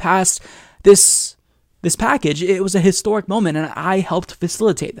 and we passed this package. It was a historic moment, and I helped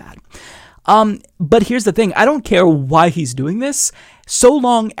facilitate that. But here's the thing. I don't care why he's doing this, so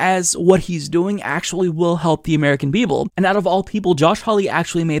long as what he's doing actually will help the American people. And out of all people, Josh Hawley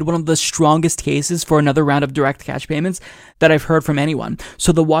actually made one of the strongest cases for another round of direct cash payments that I've heard from anyone.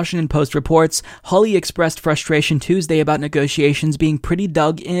 So the Washington Post reports, Hawley expressed frustration Tuesday about negotiations being pretty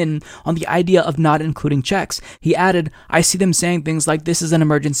dug in on the idea of not including checks. He added, I see them saying things like this is an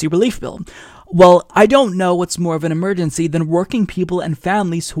emergency relief bill. Well, I don't know what's more of an emergency than working people and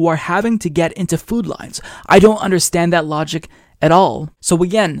families who are having to get into food lines. I don't understand that logic at all. So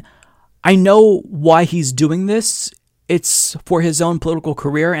again, I know why he's doing this. It's for his own political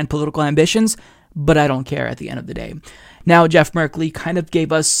career and political ambitions, but I don't care at the end of the day. Now, Jeff Merkley kind of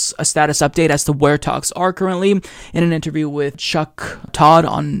gave us a status update as to where talks are currently in an interview with Chuck Todd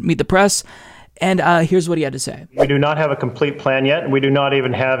on Meet the Press. And here's what he had to say. We do not have a complete plan yet, and we do not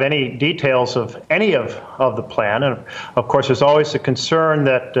even have any details of any of the plan. And of course, there's always a concern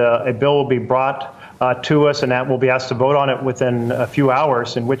that a bill will be brought to us, and that we'll be asked to vote on it within a few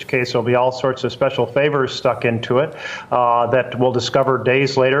hours, in which case there'll be all sorts of special favors stuck into it that we'll discover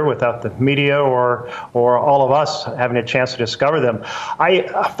days later without the media or all of us having a chance to discover them. I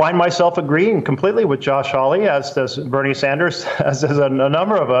find myself agreeing completely with Josh Hawley, as does Bernie Sanders, as does a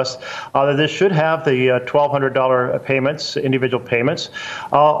number of us, that this should have the $1,200 payments, individual payments.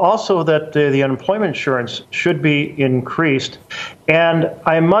 Also that the unemployment insurance should be increased. And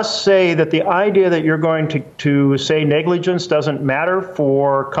I must say that the idea that you're going to say negligence doesn't matter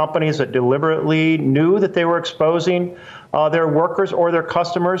for companies that deliberately knew that they were exposing their workers or their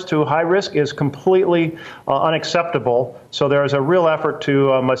customers to high risk is completely unacceptable. So there is a real effort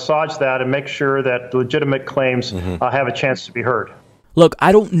to massage that and make sure that legitimate claims have a chance to be heard. Look,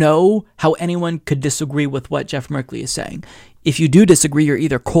 I don't know how anyone could disagree with what Jeff Merkley is saying. If you do disagree, you're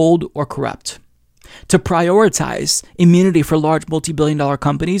either cold or corrupt. To prioritize immunity for large multi-billion-dollar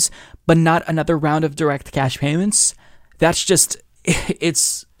companies, but not another round of direct cash payments,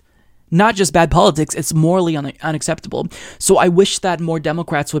 it's not just bad politics, it's morally unacceptable. So I wish that more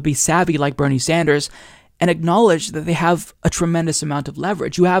Democrats would be savvy like Bernie Sanders and acknowledge that they have a tremendous amount of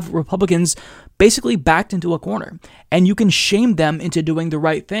leverage. You have Republicans basically backed into a corner, and you can shame them into doing the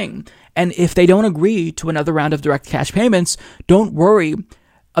right thing. And if they don't agree to another round of direct cash payments, don't worry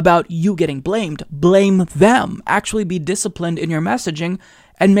about you getting blamed. Blame them. Actually be disciplined in your messaging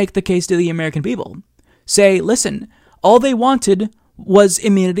and make the case to the American people. Say, listen, all they wanted was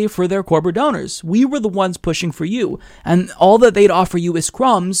immunity for their corporate donors. We were the ones pushing for you, and all that they'd offer you is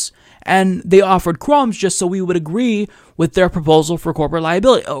crumbs, and they offered crumbs just so we would agree with their proposal for corporate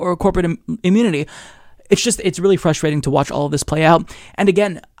liability or corporate immunity. It's really frustrating to watch all of this play out. And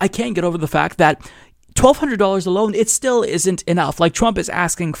again, I can't get over the fact that $1,200 alone, it still isn't enough. Like Trump is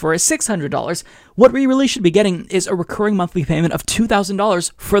asking for $600. What we really should be getting is a recurring monthly payment of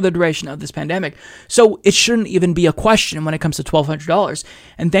 $2,000 for the duration of this pandemic. So it shouldn't even be a question when it comes to $1,200.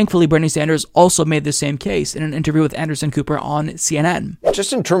 And thankfully, Bernie Sanders also made the same case in an interview with Anderson Cooper on CNN.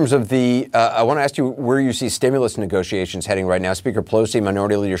 Just in terms of I want to ask you where you see stimulus negotiations heading right now. Speaker Pelosi,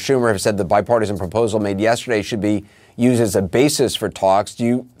 Minority Leader Schumer have said the bipartisan proposal made yesterday should be used as a basis for talks. Do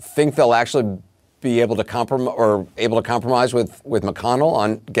you think they'll actually be able to compromise with McConnell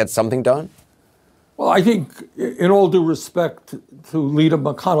on get something done? Well, I think, in all due respect to Leader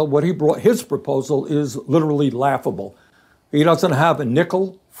McConnell, what he brought, his proposal is literally laughable. He doesn't have a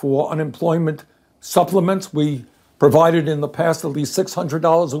nickel for unemployment supplements. We provided in the past at least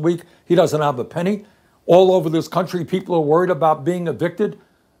 $600 a week. He doesn't have a penny. All over this country, people are worried about being evicted.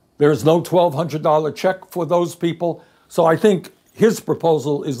 There's no $1,200 check for those people. So I think his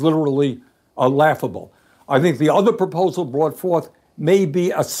proposal is literally laughable. I think the other proposal brought forth may be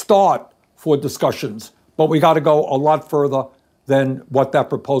a start for discussions, but we got to go a lot further than what that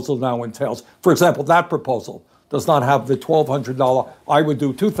proposal now entails. For example, that proposal does not have the $1,200. I would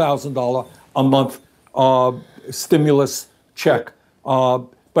do $2,000 a month stimulus check,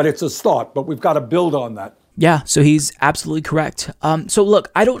 but it's a start. But we've got to build on that. Yeah, so he's absolutely correct. So look,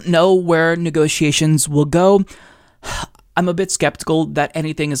 I don't know where negotiations will go. I'm a bit skeptical that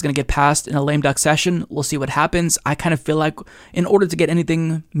anything is going to get passed in a lame duck session. We'll see what happens. I kind of feel like in order to get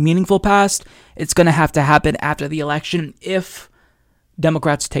anything meaningful passed, it's going to happen after the election if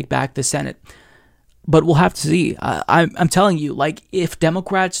Democrats take back the Senate. But we'll have to see. I'm telling you, like, if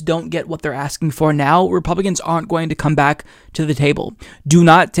Democrats don't get what they're asking for now, Republicans aren't going to come back to the table. Do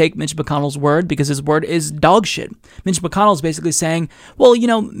not take Mitch McConnell's word, because his word is dog shit. Mitch McConnell's basically saying, well,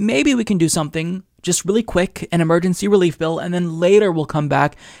 maybe we can do something just really quick, an emergency relief bill, and then later we'll come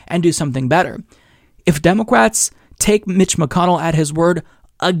back and do something better. If Democrats take Mitch McConnell at his word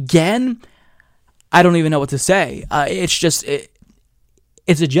again, I don't even know what to say.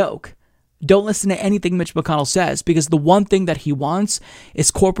 It's a joke. Don't listen to anything Mitch McConnell says, because the one thing that he wants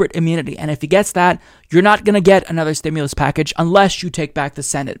is corporate immunity. And if he gets that, you're not going to get another stimulus package unless you take back the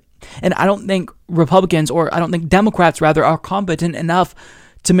Senate. And I don't think Democrats are competent enough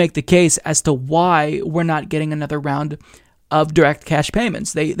to make the case as to why we're not getting another round of direct cash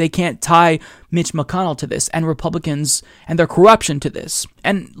payments. They can't tie Mitch McConnell to this, and Republicans and their corruption to this.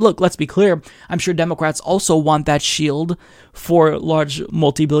 And look, let's be clear. I'm sure Democrats also want that shield for large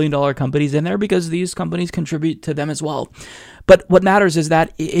multi-billion-dollar companies in there, because these companies contribute to them as well. But what matters is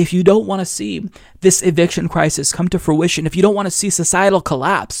that if you don't want to see this eviction crisis come to fruition, if you don't want to see societal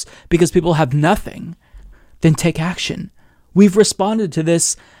collapse because people have nothing, then take action. We've responded to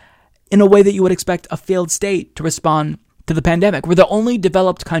this in a way that you would expect a failed state to respond to the pandemic. We're the only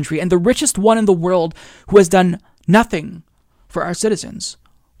developed country and the richest one in the world who has done nothing for our citizens.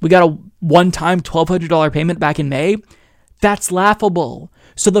 We got a one-time $1,200 payment back in May. That's laughable.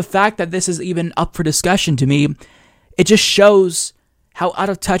 So the fact that this is even up for discussion, to me, it just shows how out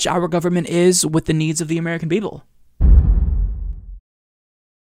of touch our government is with the needs of the American people.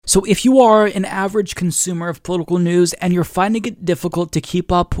 So if you are an average consumer of political news and you're finding it difficult to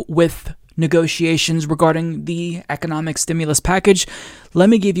keep up with negotiations regarding the economic stimulus package, let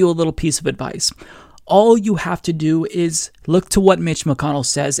me give you a little piece of advice. All you have to do is look to what Mitch McConnell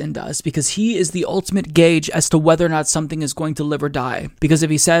says and does, because he is the ultimate gauge as to whether or not something is going to live or die. Because if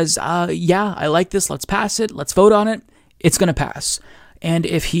he says, yeah, I like this, let's pass it, let's vote on it, it's going to pass. And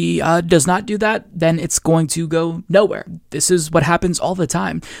if he does not do that, then it's going to go nowhere. This is what happens all the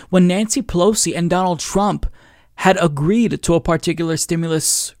time. When Nancy Pelosi and Donald Trump had agreed to a particular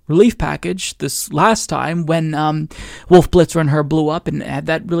stimulus relief package this last time when Wolf Blitzer and her blew up and had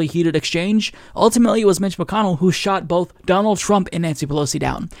that really heated exchange, ultimately it was Mitch McConnell who shot both Donald Trump and Nancy Pelosi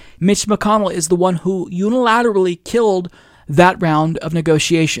down. Mitch McConnell is the one who unilaterally killed that round of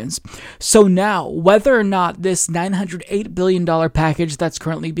negotiations. So now, whether or not this $908 billion package that's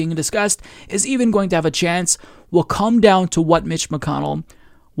currently being discussed is even going to have a chance will come down to what Mitch McConnell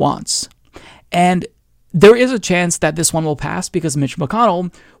wants. And there is a chance that this one will pass because Mitch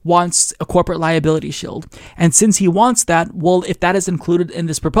McConnell wants a corporate liability shield. And since he wants that, well, if that is included in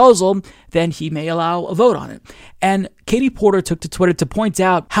this proposal, then he may allow a vote on it. And Katie Porter took to Twitter to point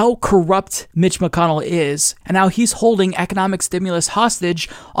out how corrupt Mitch McConnell is and how he's holding economic stimulus hostage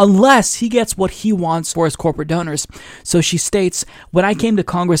unless he gets what he wants for his corporate donors. So she states, "When I came to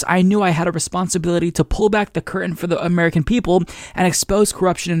Congress, I knew I had a responsibility to pull back the curtain for the American people and expose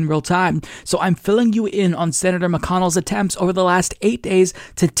corruption in real time. So I'm filling you in on Senator McConnell's attempts over the last 8 days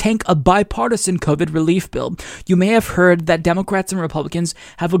to tank a bipartisan COVID relief bill. You may have heard that Democrats and Republicans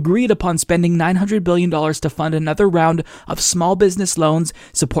have agreed upon spending $900 billion to fund another round of small business loans,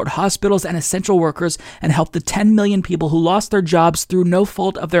 support hospitals and essential workers, and help the 10 million people who lost their jobs through no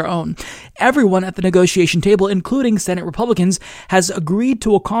fault of their own. Everyone at the negotiation table, including Senate Republicans, has agreed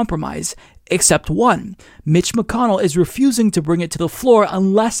to a compromise, except one. Mitch McConnell is refusing to bring it to the floor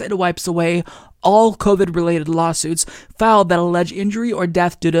unless it wipes away all COVID-related lawsuits filed that allege injury or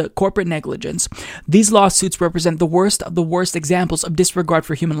death due to corporate negligence. These lawsuits represent the worst of the worst examples of disregard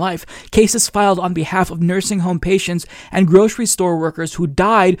for human life. Cases filed on behalf of nursing home patients and grocery store workers who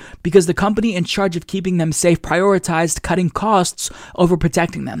died because the company in charge of keeping them safe prioritized cutting costs over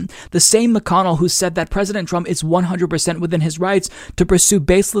protecting them. The same McConnell who said that President Trump is 100% within his rights to pursue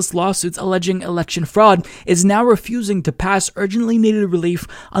baseless lawsuits alleging election fraud is now refusing to pass urgently needed relief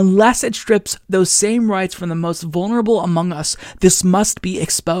unless it strips those same rights from the most vulnerable among us. This must be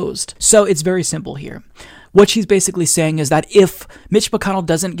exposed." So it's very simple here. What she's basically saying is that if Mitch McConnell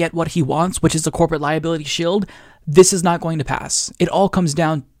doesn't get what he wants, which is a corporate liability shield, this is not going to pass. It all comes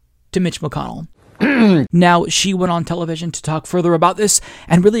down to Mitch McConnell. Now, she went on television to talk further about this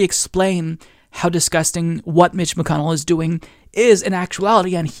and really explain how disgusting what Mitch McConnell is doing is in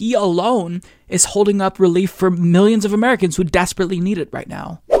actuality, and he alone is holding up relief for millions of Americans who desperately need it right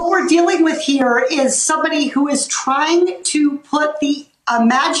now. What we're dealing with here is somebody who is trying to put the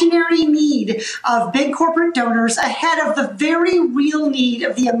imaginary need of big corporate donors ahead of the very real need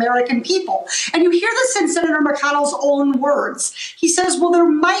of the American people. And you hear this in Senator McConnell's own words. He says, well, there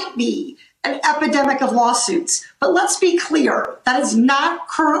might be an epidemic of lawsuits. But let's be clear, that is not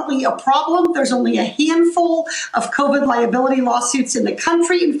currently a problem. There's only a handful of COVID liability lawsuits in the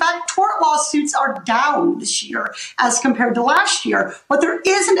country. In fact, tort lawsuits are down this year as compared to last year. What there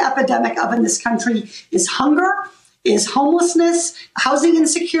is an epidemic of in this country is hunger, is homelessness, housing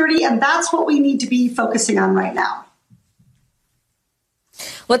insecurity, and that's what we need to be focusing on right now.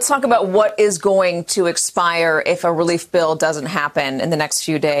 Let's talk about what is going to expire if a relief bill doesn't happen in the next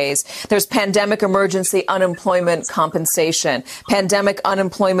few days. There's pandemic emergency unemployment compensation, pandemic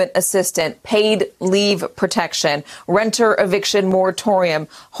unemployment assistance, paid leave protection, renter eviction moratorium,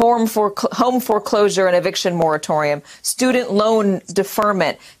 home foreclosure and eviction moratorium, student loan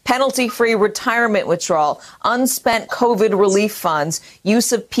deferment, penalty-free retirement withdrawal, unspent COVID relief funds,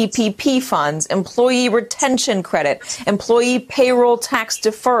 use of PPP funds, employee retention credit, employee payroll tax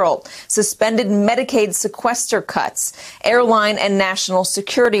deferral, suspended Medicaid sequester cuts, airline and national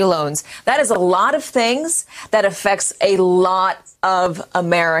security loans. That is a lot of things that affects a lot of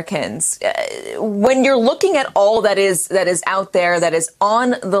Americans. When you're looking at all that is out there, that is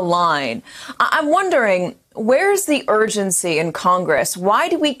on the line, I'm wondering, where's the urgency in Congress? Why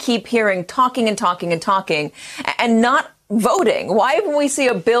do we keep hearing talking and not voting? Why haven't we seen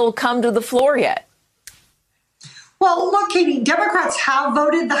a bill come to the floor yet? Well, look, Katie, Democrats have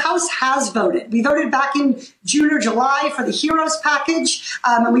voted. The House has voted. We voted back in June or July for the HEROES package,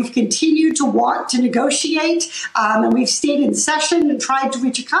 and we've continued to want to negotiate, and we've stayed in session and tried to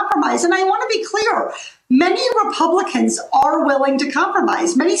reach a compromise. And I want to be clear. Many Republicans are willing to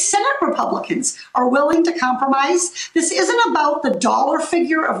compromise. Many Senate Republicans are willing to compromise. This isn't about the dollar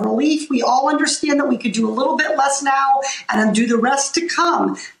figure of relief. We all understand that we could do a little bit less now and then do the rest to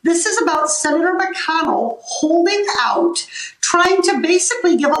come. This is about Senator McConnell holding out, trying to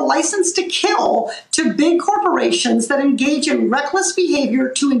basically give a license to kill to big corporations that engage in reckless behavior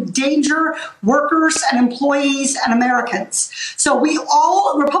to endanger workers and employees and Americans. So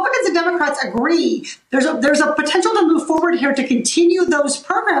Republicans and Democrats agree there's a potential to move forward here to continue those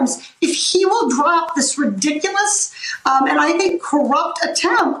programs if he will drop this ridiculous and I think corrupt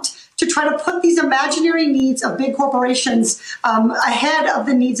attempt to try to put these imaginary needs of big corporations ahead of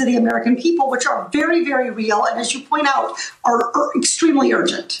the needs of the American people, which are very, very real and, as you point out, are extremely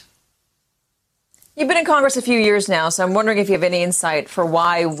urgent. You've been in Congress a few years now, so I'm wondering if you have any insight for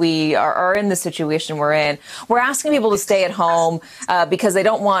why we are in the situation we're in. We're asking people to stay at home because we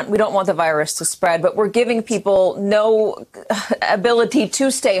don't want the virus to spread, but we're giving people no ability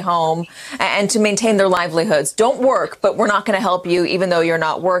to stay home and to maintain their livelihoods. Don't work, but we're not going to help you even though you're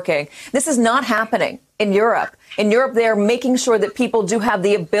not working. This is not happening in Europe. In Europe, they're making sure that people do have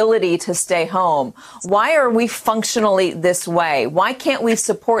the ability to stay home. Why are we functionally this way? Why can't we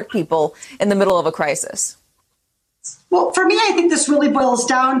support people in the middle of a crisis? Well, for me, I think this really boils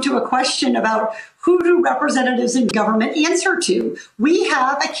down to a question about who do representatives in government answer to? We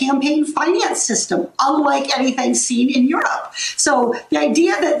have a campaign finance system, unlike anything seen in Europe. So the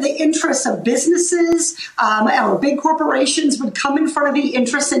idea that the interests of businesses or big corporations would come in front of the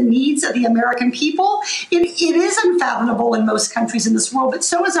interests and needs of the American people, it is unfathomable in most countries in this world, but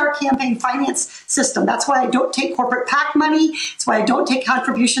so is our campaign finance system. That's why I don't take corporate PAC money. It's why I don't take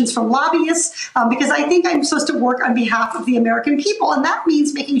contributions from lobbyists, because I think I'm supposed to work on behalf of the American people. And that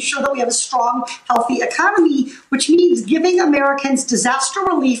means making sure that we have a strong, healthy economy, which means giving Americans disaster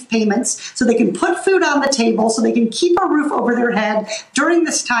relief payments so they can put food on the table, so they can keep a roof over their head during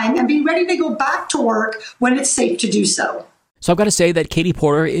this time and be ready to go back to work when it's safe to do so. So I've got to say that Katie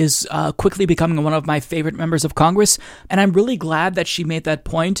Porter is quickly becoming one of my favorite members of Congress, and I'm really glad that she made that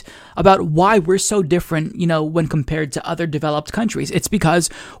point about why we're so different, when compared to other developed countries. It's because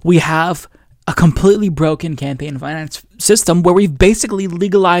we have a completely broken campaign finance system where we've basically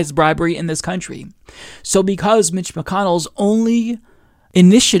legalized bribery in this country. So because Mitch McConnell's only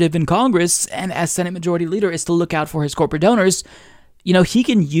initiative in Congress and as Senate Majority Leader is to look out for his corporate donors, he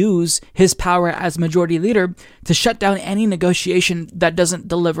can use his power as Majority Leader to shut down any negotiation that doesn't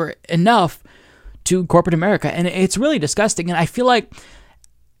deliver enough to corporate America. And it's really disgusting. And I feel like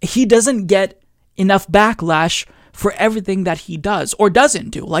he doesn't get enough backlash for everything that he does or doesn't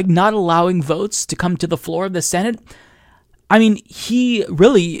do, like not allowing votes to come to the floor of the Senate. I mean, he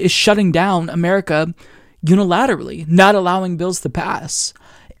really is shutting down America unilaterally, not allowing bills to pass.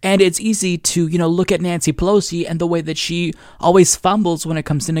 And it's easy to, look at Nancy Pelosi and the way that she always fumbles when it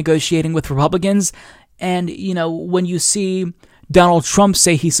comes to negotiating with Republicans. And, when you see Donald Trump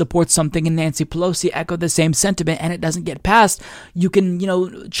say he supports something and Nancy Pelosi echo the same sentiment and it doesn't get passed, you can,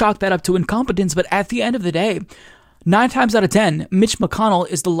 chalk that up to incompetence. But at the end of the day, 9 times out of 10, Mitch McConnell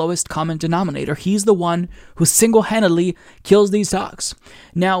is the lowest common denominator. He's the one who single-handedly kills these talks.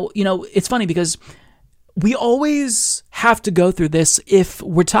 Now, it's funny because we always have to go through this if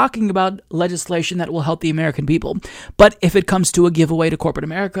we're talking about legislation that will help the American people. But if it comes to a giveaway to corporate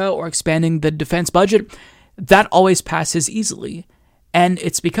America or expanding the defense budget, that always passes easily. And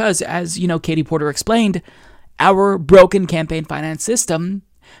it's because, as Katie Porter explained, our broken campaign finance system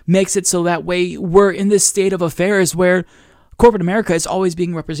makes it so that way we're in this state of affairs where corporate America is always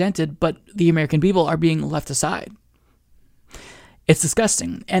being represented, but the American people are being left aside. It's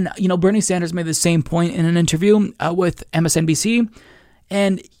disgusting. And, Bernie Sanders made the same point in an interview with MSNBC,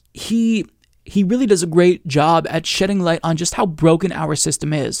 and he really does a great job at shedding light on just how broken our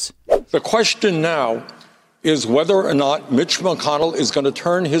system is. The question now is whether or not Mitch McConnell is going to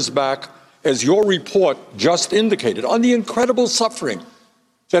turn his back, as your report just indicated, on the incredible suffering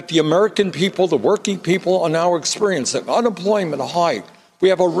that the American people, the working people, are now experiencing. Unemployment high. We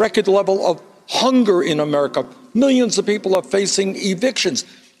have a record level of hunger in America. Millions of people are facing evictions.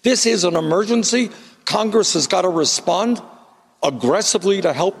 This is an emergency. Congress has got to respond aggressively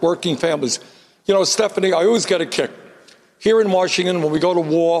to help working families. Stephanie, I always get a kick. Here in Washington, when we go to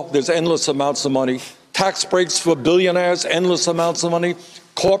war, there's endless amounts of money. Tax breaks for billionaires, endless amounts of money.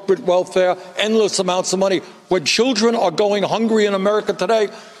 Corporate welfare, endless amounts of money. When children are going hungry in America today,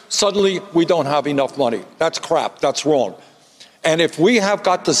 suddenly we don't have enough money. That's crap. That's wrong. And if we have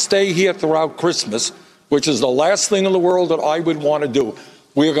got to stay here throughout Christmas, which is the last thing in the world that I would want to do,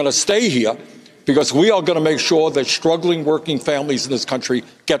 we are going to stay here because we are going to make sure that struggling working families in this country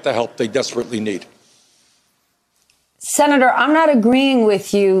get the help they desperately need. Senator, I'm not agreeing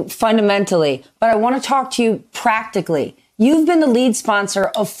with you fundamentally, but I want to talk to you practically. You've been the lead sponsor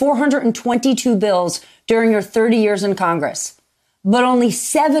of 422 bills during your 30 years in Congress, but only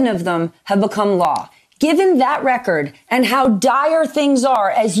 7 of them have become law. Given that record and how dire things are,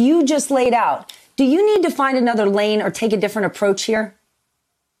 as you just laid out, do you need to find another lane or take a different approach here?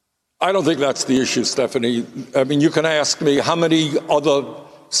 I don't think that's the issue, Stephanie. I mean, you can ask me how many other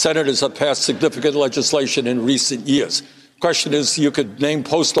senators have passed significant legislation in recent years. Question is, you could name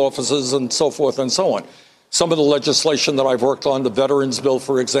post offices and so forth and so on. Some of the legislation that I've worked on, the Veterans Bill,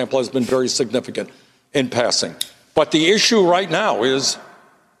 for example, has been very significant in passing. But the issue right now is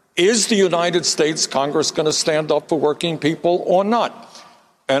the United States Congress going to stand up for working people or not?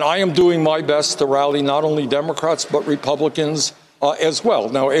 And I am doing my best to rally not only Democrats but Republicans as well.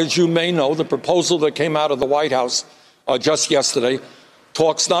 Now, as you may know, the proposal that came out of the White House just yesterday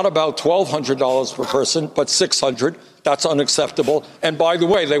talks not about $1,200 per person, but $600. That's unacceptable. And by the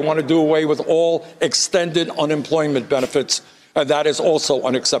way, they want to do away with all extended unemployment benefits. And that is also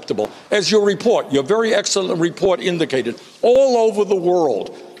unacceptable. As your very excellent report indicated, all over the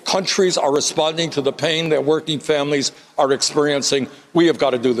world, countries are responding to the pain that working families are experiencing. We have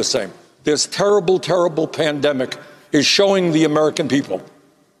got to do the same. This terrible, terrible pandemic is showing the American people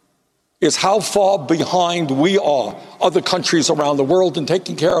is how far behind we are other countries around the world in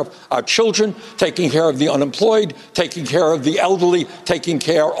taking care of our children, taking care of the unemployed, taking care of the elderly, taking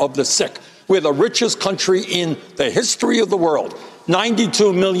care of the sick. We're the richest country in the history of the world.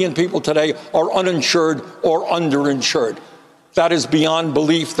 92 million people today are uninsured or underinsured. That is beyond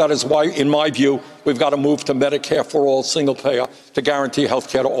belief. That is why, in my view, we've got to move to Medicare for all, single payer, to guarantee health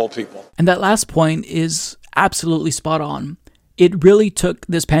care to all people. And that last point is absolutely spot on. It really took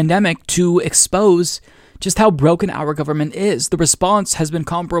this pandemic to expose just how broken our government is. The response has been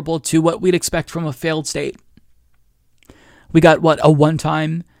comparable to what we'd expect from a failed state. We got, a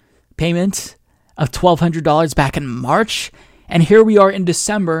one-time payment of $1,200 back in March, and here we are in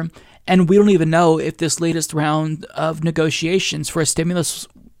December, and we don't even know if this latest round of negotiations for a stimulus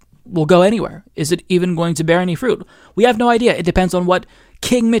will go anywhere. Is it even going to bear any fruit? We have no idea. It depends on what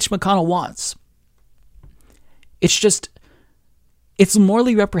King Mitch McConnell wants. It's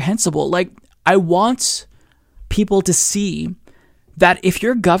morally reprehensible. I want people to see that if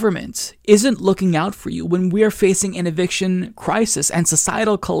your government isn't looking out for you when we are facing an eviction crisis and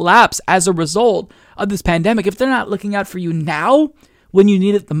societal collapse as a result of this pandemic, if they're not looking out for you now when you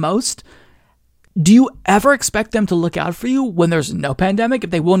need it the most, do you ever expect them to look out for you when there's no pandemic, if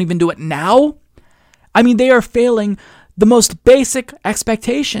they won't even do it now? I mean, they are failing the most basic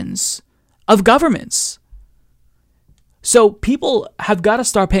expectations of governments. So people have got to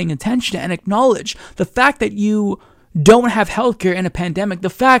start paying attention and acknowledge the fact that you don't have healthcare in a pandemic, the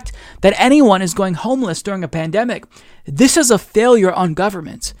fact that anyone is going homeless during a pandemic. This is a failure on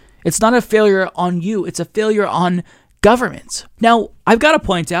government. It's not a failure on you. It's a failure on government. Now, I've got to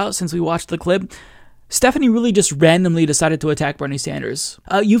point out, since we watched the clip, Stephanie really just randomly decided to attack Bernie Sanders.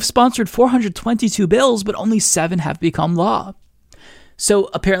 You've sponsored 422 bills, but only 7 have become law. So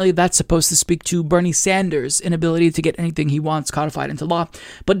apparently that's supposed to speak to Bernie Sanders' inability to get anything he wants codified into law.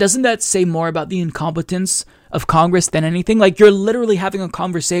 But doesn't that say more about the incompetence of Congress than anything? Like, you're literally having a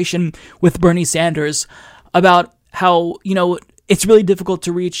conversation with Bernie Sanders about how, it's really difficult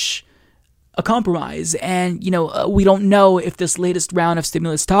to reach a compromise. And, we don't know if this latest round of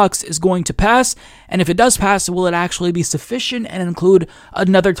stimulus talks is going to pass. And if it does pass, will it actually be sufficient and include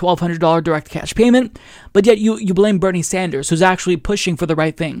another $1,200 direct cash payment? But yet you blame Bernie Sanders, who's actually pushing for the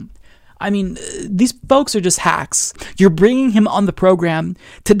right thing. I mean, these folks are just hacks. You're bringing him on the program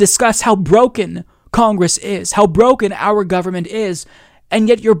to discuss how broken Congress is, how broken our government is, and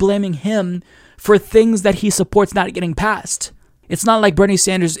yet you're blaming him for things that he supports not getting passed. It's not like Bernie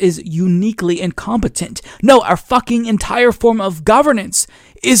Sanders is uniquely incompetent. No, our fucking entire form of governance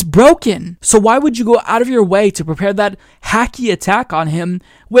is broken. So why would you go out of your way to prepare that hacky attack on him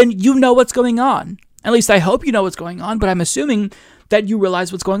when you know what's going on? At least I hope you know what's going on, but I'm assuming that you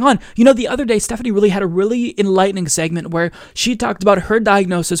realize what's going on. The other day, Stephanie really had a really enlightening segment where she talked about her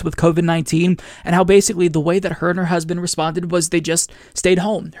diagnosis with COVID-19 and how basically the way that her and her husband responded was they just stayed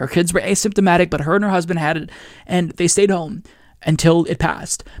home. Her kids were asymptomatic, but her and her husband had it, and they stayed home until it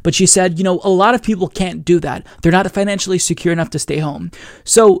passed. But she said, a lot of people can't do that. They're not financially secure enough to stay home.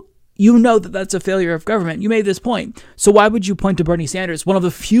 So that that's a failure of government. You made this point. So why would you point to Bernie Sanders, one of the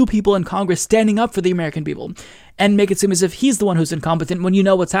few people in Congress standing up for the American people, and make it seem as if he's the one who's incompetent when you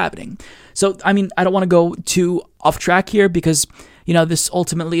know what's happening? So, I don't want to go too off track here because, this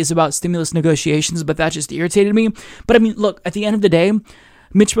ultimately is about stimulus negotiations, but that just irritated me. But look, at the end of the day,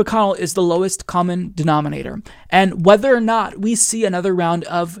 Mitch McConnell is the lowest common denominator. And whether or not we see another round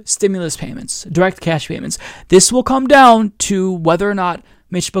of stimulus payments, direct cash payments, this will come down to whether or not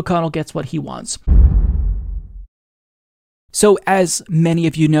Mitch McConnell gets what he wants. So as many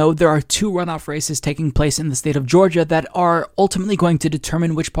of you know, there are 2 runoff races taking place in the state of Georgia that are ultimately going to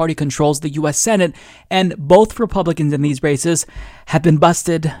determine which party controls the U.S. Senate, and both Republicans in these races have been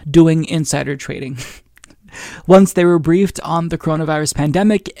busted doing insider trading. Once they were briefed on the coronavirus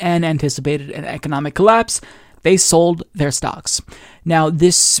pandemic and anticipated an economic collapse, they sold their stocks. Now,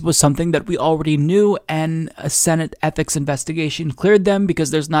 this was something that we already knew, and a Senate ethics investigation cleared them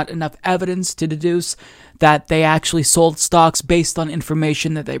because there's not enough evidence to deduce that they actually sold stocks based on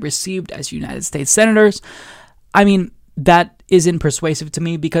information that they received as United States senators. That isn't persuasive to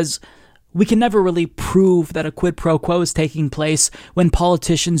me because we can never really prove that a quid pro quo is taking place when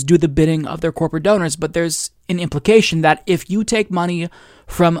politicians do the bidding of their corporate donors, but there's an implication that if you take money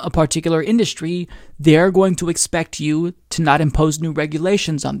from a particular industry, they're going to expect you to not impose new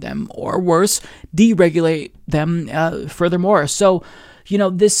regulations on them, or worse, deregulate them furthermore. So,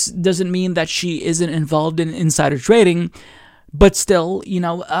 this doesn't mean that she isn't involved in insider trading, but still,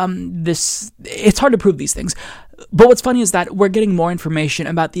 it's hard to prove these things. But what's funny is that we're getting more information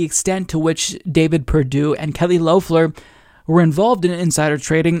about the extent to which David Perdue and Kelly Loeffler were involved in insider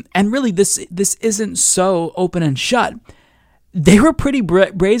trading, and really this isn't so open and shut. They were pretty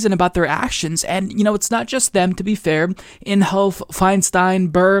brazen about their actions, and it's not just them, to be fair. Inhofe,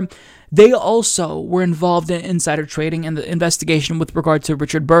 Feinstein, Burr, they also were involved in insider trading, and the investigation with regard to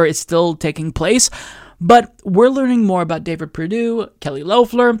Richard Burr is still taking place. But we're learning more about David Perdue, Kelly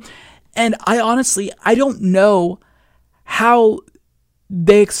Loeffler, and I don't know how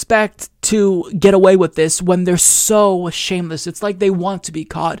they expect to get away with this when they're so shameless. It's like they want to be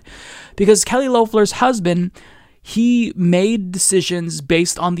caught. Because Kelly Loeffler's husband, he made decisions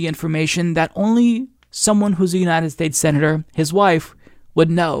based on the information that only someone who's a United States senator, his wife,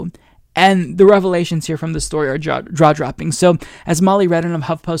 would know. And the revelations here from the story are jaw-dropping. So, as Molly Redden of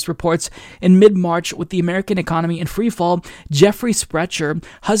HuffPost reports, in mid-March, with the American economy in freefall, Jeffrey Sprecher,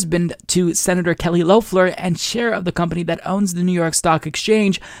 husband to Senator Kelly Loeffler and chair of the company that owns the New York Stock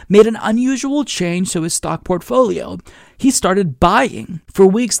Exchange, made an unusual change to his stock portfolio. He started buying. For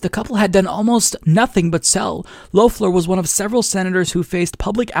weeks, the couple had done almost nothing but sell. Loeffler was one of several senators who faced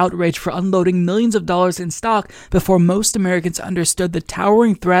public outrage for unloading millions of dollars in stock before most Americans understood the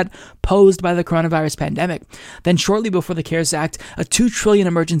towering threat posed by the coronavirus pandemic. Then shortly before the CARES Act, a $2 trillion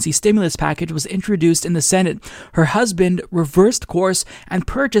emergency stimulus package was introduced in the Senate. Her husband reversed course and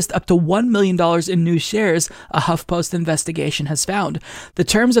purchased up to $1 million in new shares, a HuffPost investigation has found. The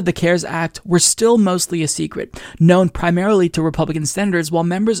terms of the CARES Act were still mostly a secret, known primarily primarily to Republican senators while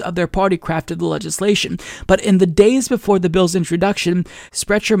members of their party crafted the legislation. But in the days before the bill's introduction,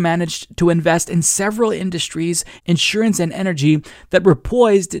 Sprecher managed to invest in several industries, insurance and energy, that were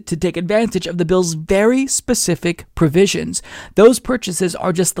poised to take advantage of the bill's very specific provisions. Those purchases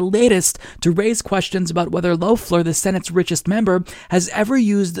are just the latest to raise questions about whether Loeffler, the Senate's richest member, has ever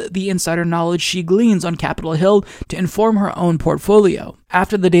used the insider knowledge she gleans on Capitol Hill to inform her own portfolio.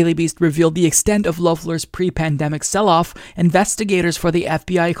 After the Daily Beast revealed the extent of Loeffler's pre-pandemic sell-off, investigators for the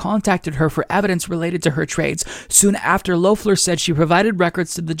FBI contacted her for evidence related to her trades. Soon after, Loeffler said she provided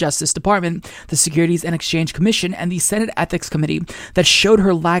records to the Justice Department, the Securities and Exchange Commission, and the Senate Ethics Committee that showed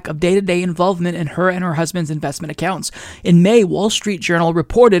her lack of day-to-day involvement in her and her husband's investment accounts. In May, Wall Street Journal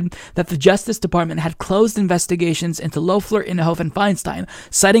reported that the Justice Department had closed investigations into Loeffler, Inhofe, and Feinstein,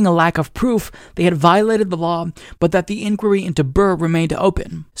 citing a lack of proof they had violated the law, but that the inquiry into Burr remained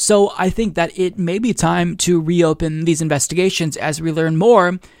open. So I think that it may be time to reopen these investigations as we learn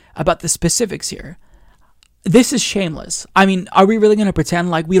more about the specifics here. This is shameless. I mean, are we really going to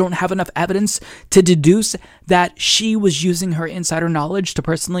pretend like we don't have enough evidence to deduce that she was using her insider knowledge to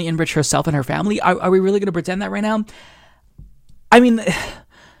personally enrich herself and her family? Are we really going to pretend that right now? I mean,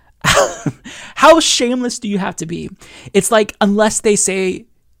 how shameless do you have to be? It's like, unless they say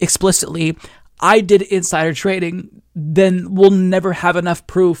explicitly, I did insider trading, then we'll never have enough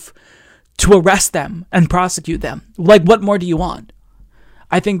proof to arrest them and prosecute them. Like, what more do you want?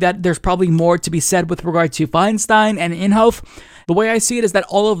 I think that there's probably more to be said with regard to Feinstein and Inhofe. The way I see it is that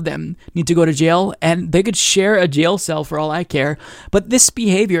all of them need to go to jail, and they could share a jail cell for all I care. But this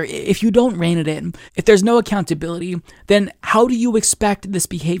behavior, if you don't rein it in, if there's no accountability, then how do you expect this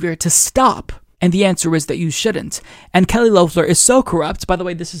behavior to stop? And the answer is that you shouldn't. And Kelly Loeffler is so corrupt. By the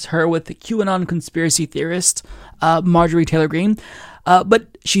way, this is her with the QAnon conspiracy theorist, Marjorie Taylor Greene.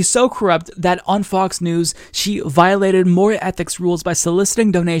 But she's so corrupt that on Fox News, she violated more ethics rules by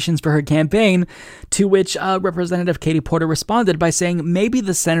soliciting donations for her campaign, to which Representative Katie Porter responded by saying maybe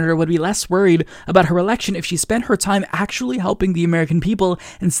the senator would be less worried about her election if she spent her time actually helping the American people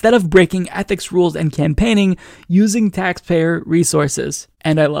instead of breaking ethics rules and campaigning using taxpayer resources.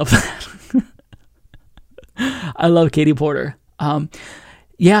 And I love that. I love Katie Porter.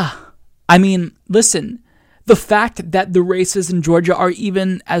 Yeah, I mean, listen, the fact that the races in Georgia are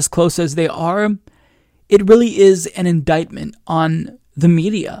even as close as they are, it really is an indictment on the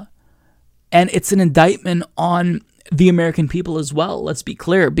media. And it's an indictment on the American people as well, let's be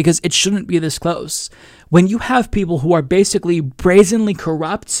clear, because it shouldn't be this close. When you have people who are basically brazenly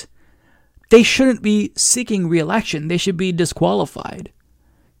corrupt, they shouldn't be seeking re-election. They should be disqualified.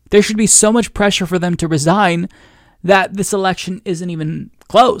 There should be so much pressure for them to resign that this election isn't even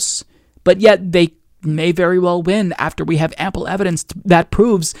close. But yet they may very well win after we have ample evidence that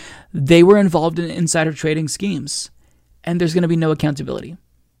proves they were involved in insider trading schemes. And there's going to be no accountability.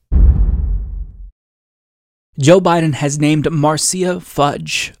 Joe Biden has named Marcia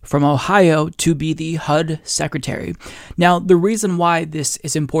Fudge from Ohio to be the HUD secretary. Now, the reason why this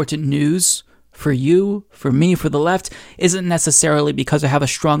is important news for you, for me, for the left, isn't necessarily because I have a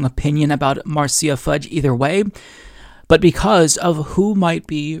strong opinion about Marcia Fudge either way, but because of who might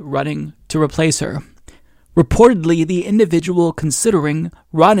be running to replace her. Reportedly, the individual considering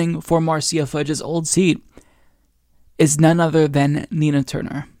running for Marcia Fudge's old seat is none other than Nina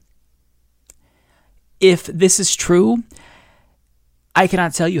Turner. If this is true, I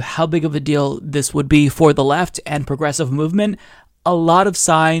cannot tell you how big of a deal this would be for the left and progressive movement. A lot of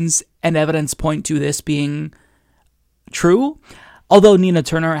signs and evidence point to this being true, although Nina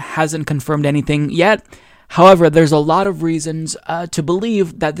Turner hasn't confirmed anything yet. However, there's a lot of reasons to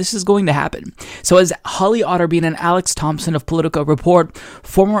believe that this is going to happen. So as Holly Otterbein and Alex Thompson of Politico report,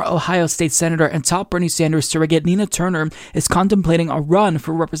 former Ohio State Senator and top Bernie Sanders surrogate Nina Turner is contemplating a run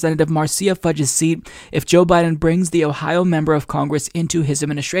for Representative Marcia Fudge's seat if Joe Biden brings the Ohio member of Congress into his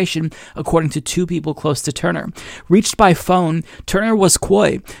administration, according to two people close to Turner. Reached by phone, Turner was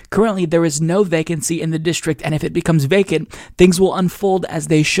coy. Currently, there is no vacancy in the district, and if it becomes vacant, things will unfold as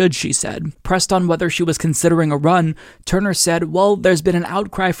they should, she said. Pressed on whether she was considering a run, Turner said, well, there's been an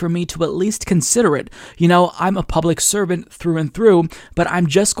outcry for me to at least consider it. You know, I'm a public servant through and through, but I'm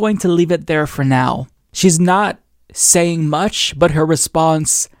just going to leave it there for now. She's not saying much, but her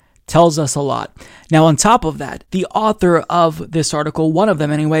response tells us a lot. Now, on top of that, the author of this article, one of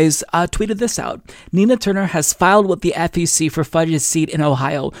them anyways, tweeted this out. Nina Turner has filed with the FEC for Fudge's seat in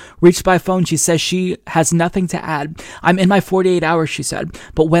Ohio. Reached by phone, she says she has nothing to add. I'm in my 48 hours, she said.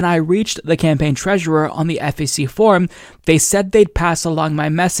 But when I reached the campaign treasurer on the FEC forum, they said they'd pass along my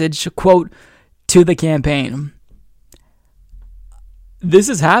message, quote, to the campaign. This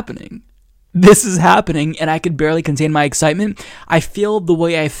is happening. this is happening, and I could barely contain my excitement. I feel the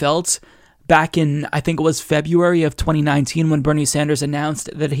way I felt back in, I think it was February of 2019 when Bernie Sanders announced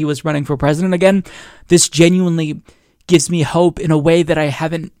that he was running for president again. This genuinely gives me hope in a way that I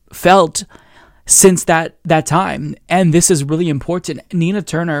haven't felt since that time. And this is really important. Nina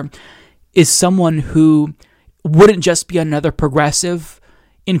Turner is someone who wouldn't just be another progressive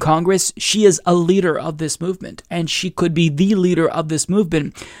in Congress. She is a leader of this movement, and she could be the leader of this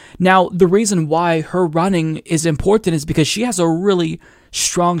movement. Now, the reason why her running is important is because she has a really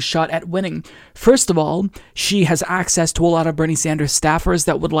strong shot at winning. First of all, she has access to a lot of Bernie Sanders staffers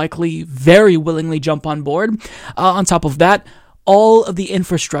that would likely very willingly jump on board. On top of that, all of the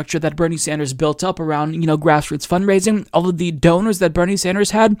infrastructure that Bernie Sanders built up around, grassroots fundraising, all of the donors that Bernie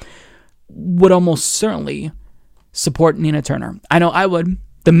Sanders had would almost certainly support Nina Turner. I know I would.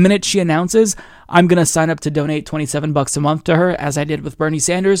 The minute she announces, I'm going to sign up to donate $27 a month to her, as I did with Bernie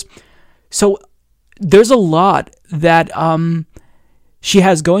Sanders. So there's a lot that she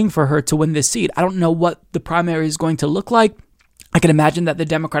has going for her to win this seat. I don't know what the primary is going to look like. I can imagine that the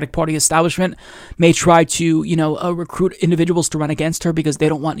Democratic Party establishment may try to, recruit individuals to run against her because they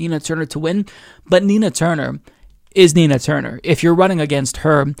don't want Nina Turner to win. But Nina Turner is Nina Turner. If you're running against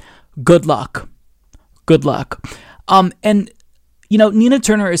her, good luck. Good luck. Nina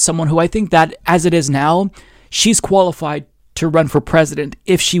Turner is someone who I think that as it is now, she's qualified to run for president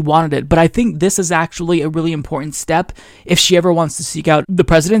if she wanted it. But I think this is actually a really important step if she ever wants to seek out the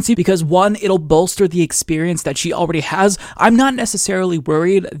presidency, because one, it'll bolster the experience that she already has. I'm not necessarily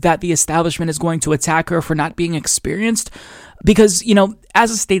worried that the establishment is going to attack her for not being experienced, because,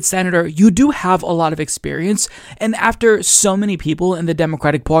 as a state senator, you do have a lot of experience. And after so many people in the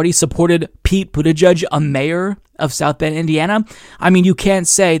Democratic Party supported Pete Buttigieg, a mayor of South Bend, Indiana, you can't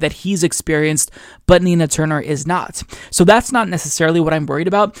say that he's experienced, but Nina Turner is not. So that's not necessarily what I'm worried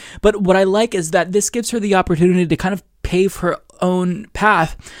about. But what I like is that this gives her the opportunity to kind of pave her own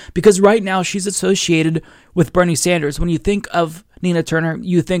path, because right now she's associated with Bernie Sanders. When you think of Nina Turner,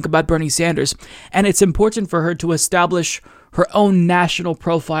 you think about Bernie Sanders. And it's important for her to establish her own national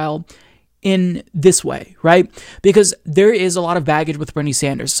profile in this way, right? Because there is a lot of baggage with Bernie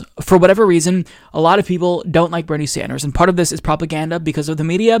Sanders. For whatever reason, a lot of people don't like Bernie Sanders, and part of this is propaganda because of the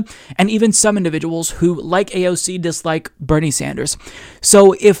media, and even some individuals who, like AOC, dislike Bernie Sanders.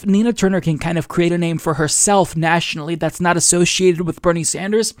 So if Nina Turner can kind of create a name for herself nationally that's not associated with Bernie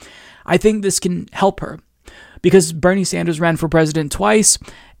Sanders, I think this can help her. Because Bernie Sanders ran for president twice,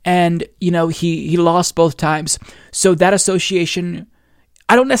 and, he lost both times. So that association,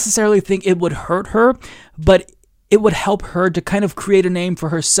 I don't necessarily think it would hurt her, but it would help her to kind of create a name for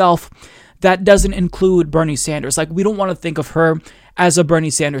herself that doesn't include Bernie Sanders. Like, we don't want to think of her as a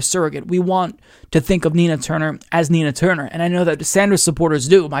Bernie Sanders surrogate. We want to think of Nina Turner as Nina Turner. And I know that Sanders supporters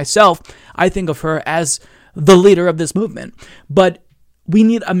do. Myself, I think of her as the leader of this movement. But we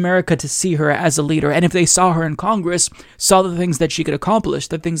need America to see her as a leader. And if they saw her in Congress, saw the things that she could accomplish,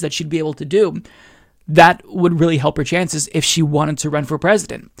 the things that she'd be able to do, that would really help her chances if she wanted to run for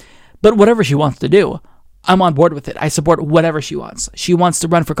president. But whatever she wants to do, I'm on board with it. I support whatever she wants. She wants to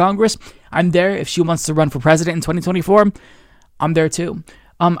run for Congress, I'm there. If she wants to run for president in 2024, I'm there too.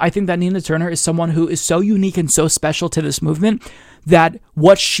 I think that Nina Turner is someone who is so unique and so special to this movement that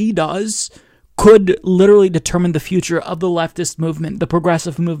what she does could literally determine the future of the leftist movement, the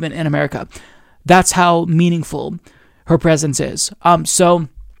progressive movement in America. That's how meaningful her presence is. So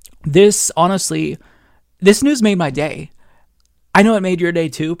this, honestly, this news made my day. I know it made your day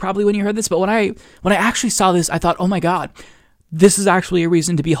too, probably when you heard this, but when I actually saw this, I thought, oh my God, this is actually a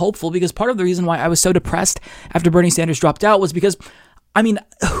reason to be hopeful, because part of the reason why I was so depressed after Bernie Sanders dropped out was because,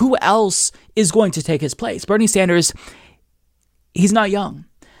 who else is going to take his place? Bernie Sanders, he's not young.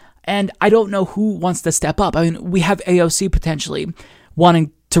 And I don't know who wants to step up. We have AOC potentially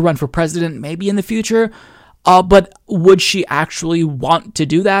wanting to run for president maybe in the future, but would she actually want to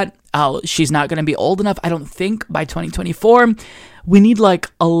do that? She's not going to be old enough, I don't think, by 2024. We need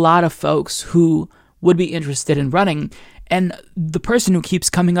a lot of folks who would be interested in running. And the person who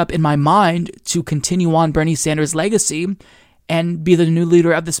keeps coming up in my mind to continue on Bernie Sanders' legacy and be the new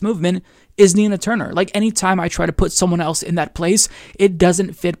leader of this movement is Nina Turner. Anytime I try to put someone else in that place, it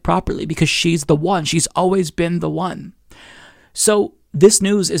doesn't fit properly because she's the one. She's always been the one. So this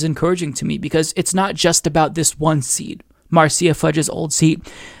news is encouraging to me because it's not just about this one seat, Marcia Fudge's old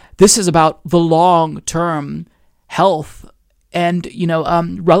seat. This is about the long-term health and,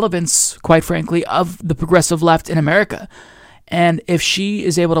 relevance, quite frankly, of the progressive left in America. And if she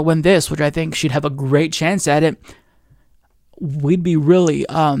is able to win this, which I think she'd have a great chance at it, we'd be really,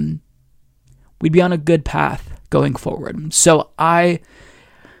 we'd be on a good path going forward. So I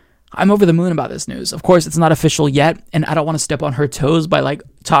I'm over the moon about this news. Of course, it's not official yet, and I don't want to step on her toes by like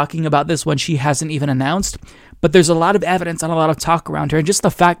talking about this when she hasn't even announced. But there's a lot of evidence and a lot of talk around her, and just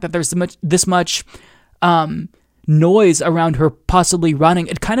the fact that there's this much noise around her possibly running,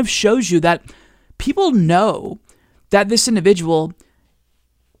 it kind of shows you that people know that this individual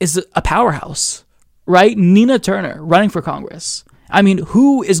is a powerhouse, right? Nina Turner running for Congress. I mean,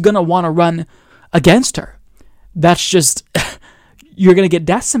 who is going to want to run against her? That's just, you're going to get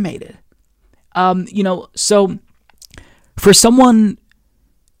decimated. So for someone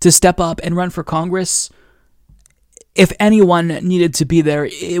to step up and run for Congress, if anyone needed to be there,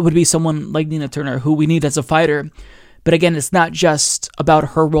 it would be someone like Nina Turner, who we need as a fighter. But again, it's not just about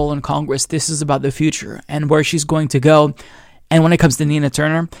her role in Congress. This is about the future and where she's going to go. And when it comes to Nina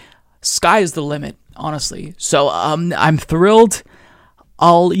Turner, sky is the limit, honestly. So I'm thrilled.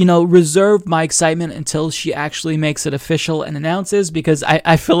 I'll, reserve my excitement until she actually makes it official and announces, because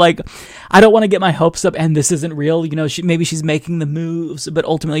I feel like I don't want to get my hopes up and this isn't real. Maybe she's making the moves, but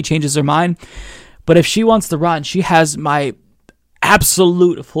ultimately changes her mind. But if she wants to run, she has my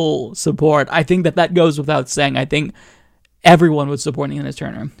absolute full support. I think that goes without saying. I think everyone would support Nina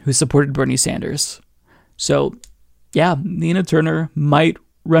Turner, who supported Bernie Sanders. So, yeah, Nina Turner might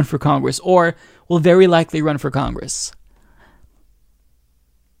run for Congress, or will very likely run for Congress.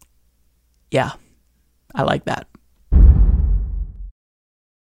 Yeah, I like that.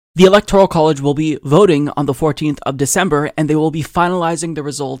 The Electoral College will be voting on the 14th of December, and they will be finalizing the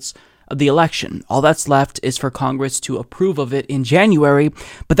results of the election. All that's left is for Congress to approve of it in January,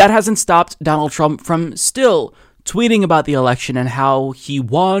 but that hasn't stopped Donald Trump from still tweeting about the election and how he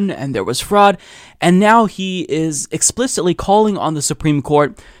won and there was fraud, and now he is explicitly calling on the Supreme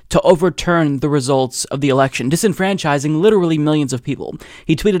Court to overturn the results of the election, disenfranchising literally millions of people.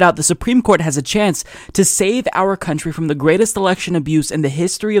 He tweeted out, "The Supreme Court has a chance to save our country from the greatest election abuse in the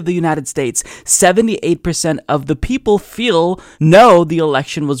history of the United States. 78% of the people know the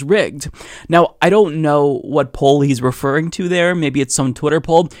election was rigged." Now, I don't know what poll he's referring to there. Maybe it's some Twitter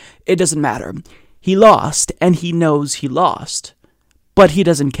poll. It doesn't matter. He lost, and he knows he lost. But he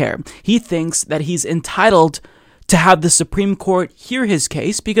doesn't care. He thinks that he's entitled to have the Supreme Court hear his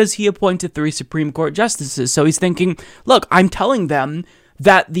case because he appointed 3 Supreme Court justices. So he's thinking, look, I'm telling them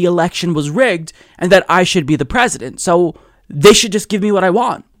that the election was rigged and that I should be the president. So they should just give me what I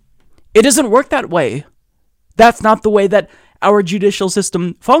want. It doesn't work that way. That's not the way that our judicial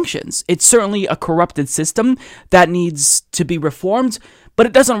system functions. It's certainly a corrupted system that needs to be reformed, but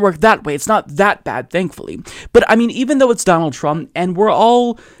it doesn't work that way. It's not that bad, thankfully. But I mean, even though it's Donald Trump, and we're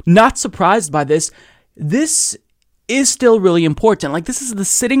all not surprised by this is still really important. Like, this is the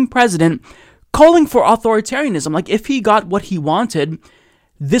sitting president calling for authoritarianism. Like, if he got what he wanted,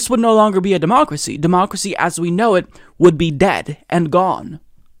 this would no longer be a democracy. Democracy as we know it would be dead and gone.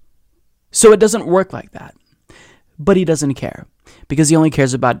 So it doesn't work like that. But he doesn't care, because he only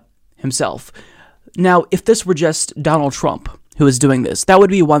cares about himself. Now, if this were just Donald Trump who is doing this, that would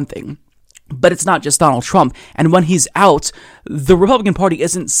be one thing. But it's not just Donald Trump. And when he's out, the Republican Party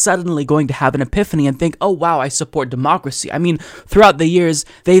isn't suddenly going to have an epiphany and think, oh, wow, I support democracy. I mean, throughout the years,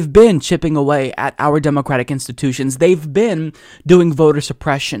 they've been chipping away at our democratic institutions. They've been doing voter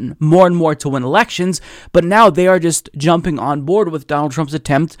suppression more and more to win elections. But now they are just jumping on board with Donald Trump's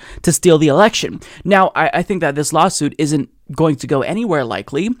attempt to steal the election. Now, I think that this lawsuit isn't going to go anywhere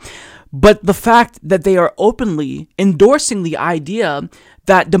likely. But the fact that they are openly endorsing the idea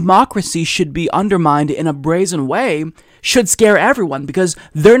that democracy should be undermined in a brazen way should scare everyone, because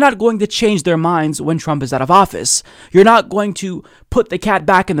they're not going to change their minds when Trump is out of office. You're not going to put the cat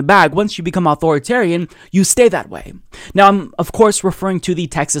back in the bag. Once you become authoritarian, you stay that way. Now, I'm, of course, referring to the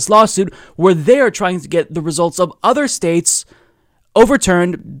Texas lawsuit, where they are trying to get the results of other states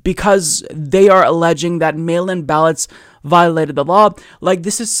overturned because they are alleging that mail-in ballots violated the law. Like,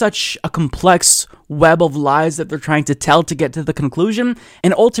 this is such a complex web of lies that they're trying to tell to get to the conclusion.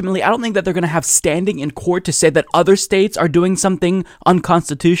 And ultimately, I don't think that they're going to have standing in court to say that other states are doing something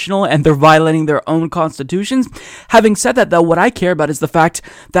unconstitutional and they're violating their own constitutions. Having said that, though, what I care about is the fact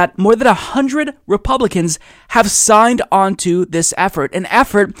that more than 100 Republicans have signed on to this effort, an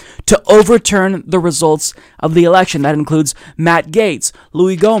effort to overturn the results of the election. That includes Matt Gaetz,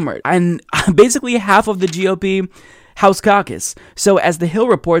 Louis Gohmert, and basically half of the GOP House caucus. So as The Hill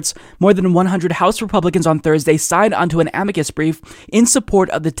reports, more than 100 House Republicans on Thursday signed onto an amicus brief in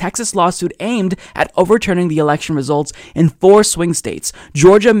support of the Texas lawsuit aimed at overturning the election results in 4 swing states,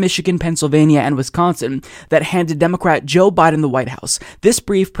 Georgia, Michigan, Pennsylvania, and Wisconsin, that handed Democrat Joe Biden the White House. This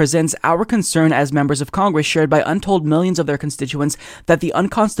brief presents our concern as members of Congress, shared by untold millions of their constituents, that the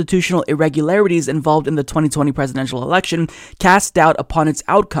unconstitutional irregularities involved in the 2020 presidential election cast doubt upon its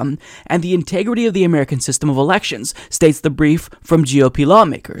outcome and the integrity of the American system of elections, states the brief from GOP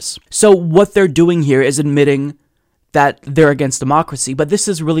lawmakers. So what they're doing here is admitting that they're against democracy, but this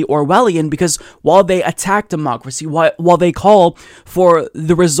is really Orwellian, because while they attack democracy, while they call for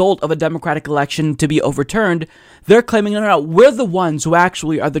the result of a democratic election to be overturned, they're claiming, no, we're the ones who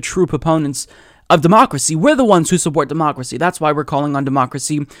actually are the true proponents of democracy. We're the ones who support democracy. That's why we're calling on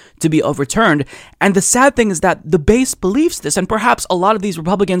democracy to be overturned. And the sad thing is that the base believes this, and perhaps a lot of these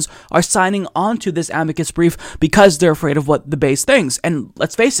Republicans are signing on to this amicus brief because they're afraid of what the base thinks. And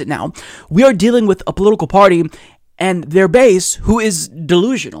let's face it now, we are dealing with a political party and their base who is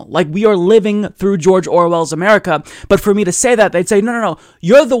delusional. Like, we are living through George Orwell's America. But for me to say that, they'd say, no,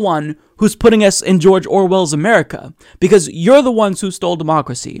 you're the one who's putting us in George Orwell's America because you're the ones who stole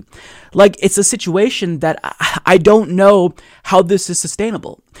democracy. Like, it's a situation that I don't know how this is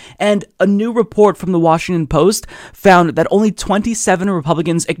sustainable. And a new report from the Washington Post found that only 27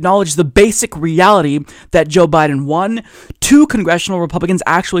 Republicans acknowledge the basic reality that Joe Biden won. 2 congressional Republicans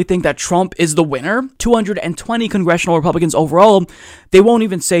actually think that Trump is the winner. 220 congressional Republicans overall, they won't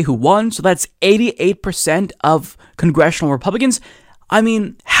even say who won. So that's 88% of congressional Republicans. I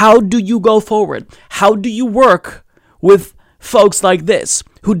mean, how do you go forward? How do you work with folks like this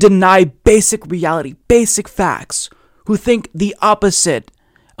who deny basic reality, basic facts, who think the opposite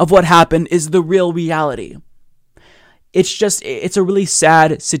of what happened is the real reality? It's a really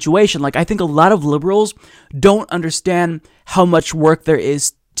sad situation. Like, I think a lot of liberals don't understand how much work there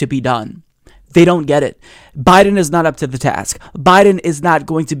is to be done. They don't get it. Biden is not up to the task. Biden is not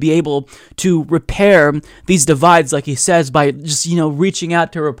going to be able to repair these divides, like he says, by just, reaching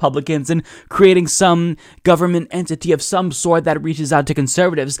out to Republicans and creating some government entity of some sort that reaches out to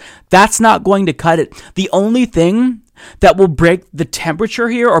conservatives. That's not going to cut it. The only thing that will break the temperature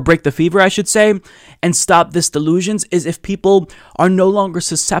here, or break the fever, I should say, and stop this delusions is if people are no longer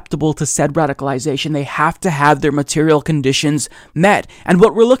susceptible to said radicalization. They have to have their material conditions met. And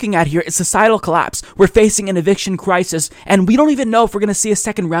what we're looking at here is societal collapse. We're facing an eviction crisis, and we don't even know if we're going to see a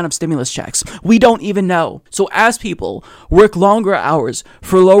second round of stimulus checks. We don't even know. So as people work longer hours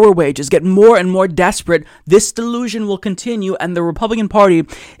for lower wages, get more and more desperate, this delusion will continue, and the Republican Party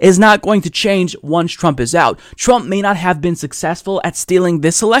is not going to change once Trump is out. Trump may not have been successful at stealing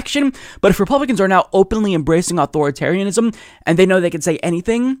this election, but if Republicans are now openly embracing authoritarianism and they know they can say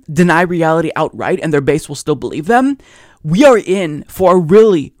anything, deny reality outright, and their base will still believe them, we are in for a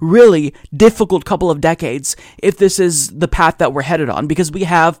really, really difficult couple of decades if this is the path that we're headed on, because we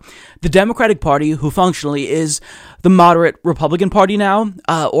have the Democratic Party, who functionally is the moderate Republican Party now,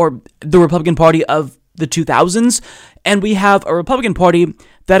 or the Republican Party of the 2000s, and we have a Republican Party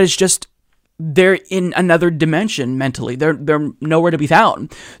that is just, they're in another dimension mentally. They're nowhere to be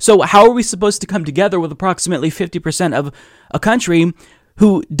found. So how are we supposed to come together with approximately 50% of a country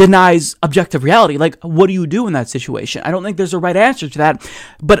who denies objective reality? Like, what do you do in that situation? I don't think there's a right answer to that.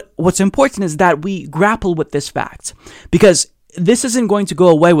 But what's important is that we grapple with this fact, because this isn't going to go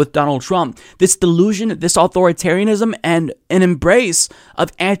away with Donald Trump. This delusion, this authoritarianism, and an embrace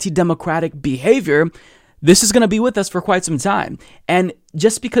of anti-democratic behavior, this is going to be with us for quite some time. And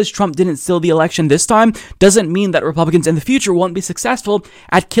just because Trump didn't steal the election this time doesn't mean that Republicans in the future won't be successful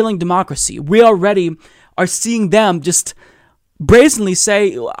at killing democracy. We already are seeing them just brazenly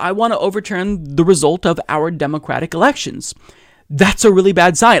say, I want to overturn the result of our democratic elections. That's a really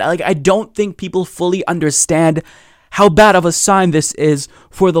bad sign. I don't think people fully understand how bad of a sign this is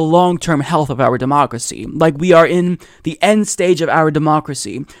for the long-term health of our democracy. Like, we are in the end stage of our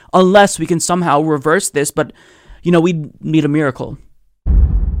democracy, unless we can somehow reverse this, but, we need a miracle.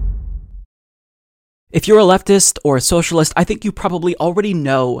 If you're a leftist or a socialist, I think you probably already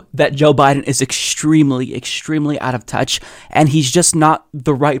know that Joe Biden is extremely, extremely out of touch, and he's just not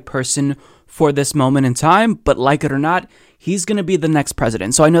the right person for this moment in time. But like it or not, he's going to be the next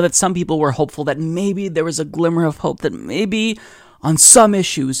president. So I know that some people were hopeful that maybe there was a glimmer of hope that maybe on some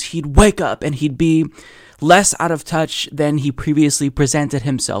issues he'd wake up and he'd be less out of touch than he previously presented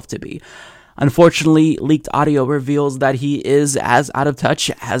himself to be. Unfortunately, leaked audio reveals that he is as out of touch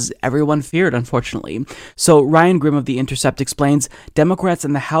as everyone feared, unfortunately. So Ryan Grimm of The Intercept explains, Democrats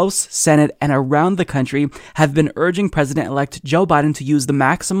in the House, Senate, and around the country have been urging President-elect Joe Biden to use the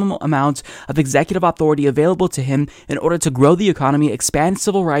maximum amount of executive authority available to him in order to grow the economy, expand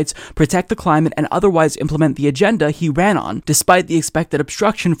civil rights, protect the climate, and otherwise implement the agenda he ran on, despite the expected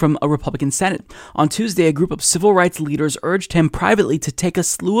obstruction from a Republican Senate. On Tuesday, a group of civil rights leaders urged him privately to take a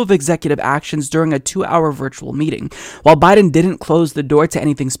slew of executive actions during a 2-hour virtual meeting. While Biden didn't close the door to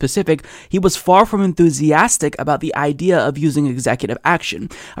anything specific, he was far from enthusiastic about the idea of using executive action.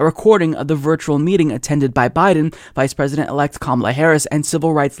 A recording of the virtual meeting attended by Biden, Vice President-elect Kamala Harris, and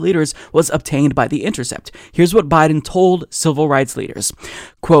civil rights leaders was obtained by The Intercept. Here's what Biden told civil rights leaders.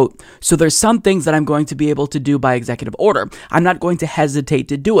 Quote, so there's some things that I'm going to be able to do by executive order. I'm not going to hesitate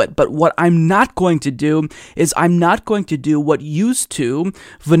to do it, but what I'm not going to do is I'm not going to do what used to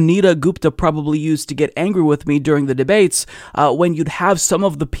Vanita Gupta probably used to get angry with me during the debates, when you'd have some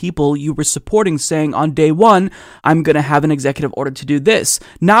of the people you were supporting saying on day one, I'm going to have an executive order to do this.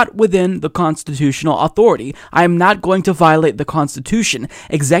 Not within the constitutional authority. I am not going to violate the Constitution.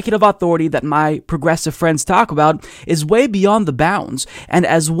 Executive authority that my progressive friends talk about is way beyond the bounds. And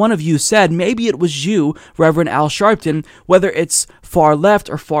as one of you said, maybe it was you, Reverend Al Sharpton, whether it's far left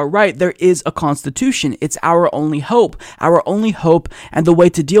or far right, there is a Constitution. It's our only hope. Our only hope, and the way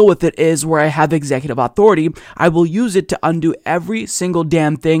to deal with it is where I have executive authority, I will use it to undo every single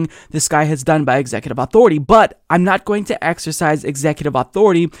damn thing this guy has done by executive authority. But I'm not going to exercise executive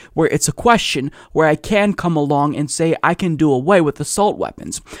authority where it's a question, where I can come along and say I can do away with assault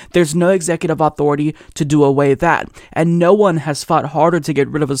weapons. There's no executive authority to do away with that. And no one has fought harder to get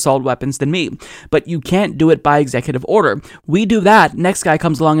rid of assault weapons than me. But you can't do it by executive order. We do that. Next guy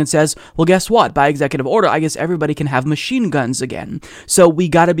comes along and says, well, guess what? By executive order, I guess everybody can have machine guns again. So we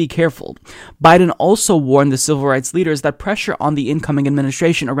gotta be careful. Biden also warned the civil rights leaders that pressure on the incoming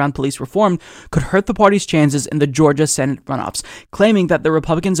administration around police reform could hurt the party's chances in the Georgia Senate runoffs, claiming that the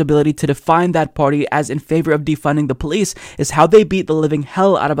Republicans' ability to define that party as in favor of defunding the police is how they beat the living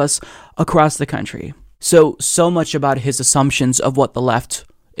hell out of us across the country. So much about his assumptions of what the left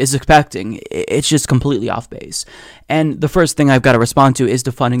is expecting. It's just completely off base. And the first thing I've got to respond to is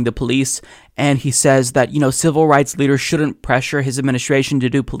defunding the police. And he says that, civil rights leaders shouldn't pressure his administration to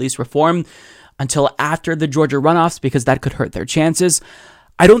do police reform until after the Georgia runoffs because that could hurt their chances.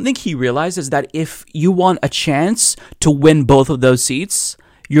 I don't think he realizes that if you want a chance to win both of those seats,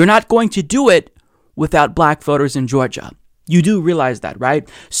 you're not going to do it without black voters in Georgia. You do realize that, right?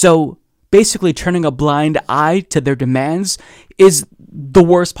 So basically turning a blind eye to their demands is the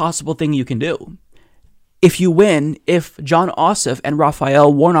worst possible thing you can do. If you win, if John Ossoff and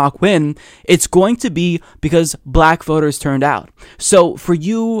Raphael Warnock win, it's going to be because black voters turned out. So for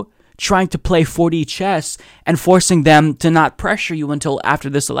you trying to play 4D chess and forcing them to not pressure you until after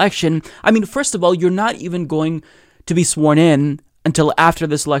this election, I mean, first of all, you're not even going to be sworn in until after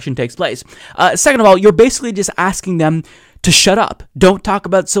this election takes place. Second of all, you're basically just asking them to shut up. Don't talk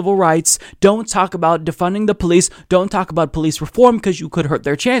about civil rights. Don't talk about defunding the police. Don't talk about police reform because you could hurt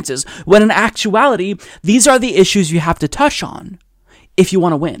their chances. When in actuality, these are the issues you have to touch on if you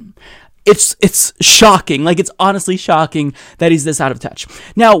want to win. It's shocking. It's honestly shocking that he's this out of touch.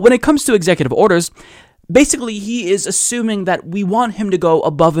 Now, when it comes to executive orders, basically he is assuming that we want him to go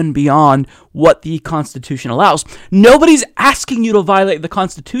above and beyond what the Constitution allows. Nobody's asking you to violate the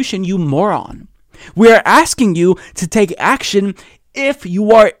Constitution, you moron. We are asking you to take action if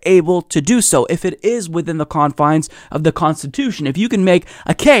you are able to do so, if it is within the confines of the Constitution. If you can make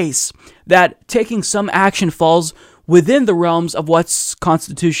a case that taking some action falls within the realms of what's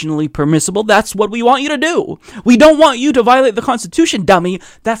constitutionally permissible, that's what we want you to do. We don't want you to violate the Constitution, dummy.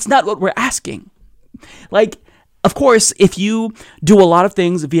 That's not what we're asking. Of course, if you do a lot of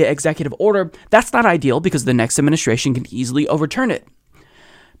things via executive order, that's not ideal because the next administration can easily overturn it.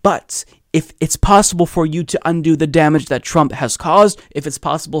 But if it's possible for you to undo the damage that Trump has caused, if it's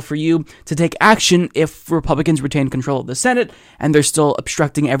possible for you to take action if Republicans retain control of the Senate and they're still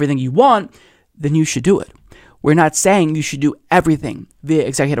obstructing everything you want, then you should do it. We're not saying you should do everything via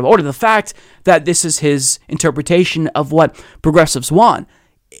executive order. The fact that this is his interpretation of what progressives want,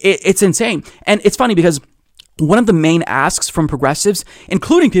 it's insane. And it's funny because one of the main asks from progressives,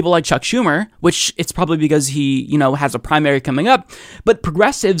 including people like Chuck Schumer, which it's probably because he, has a primary coming up, but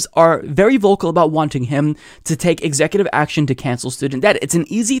progressives are very vocal about wanting him to take executive action to cancel student debt. It's an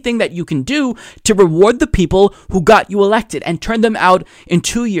easy thing that you can do to reward the people who got you elected and turn them out in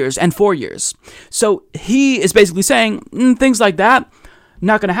 2 years and 4 years. So he is basically saying things like that,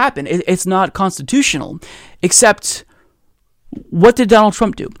 not going to happen. It's not constitutional, except What did Donald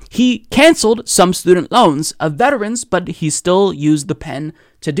Trump do? He canceled some student loans of veterans, but he still used the pen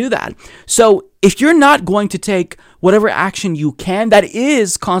to do that. So if you're not going to take whatever action you can that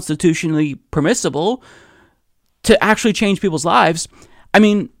is constitutionally permissible to actually change people's lives, I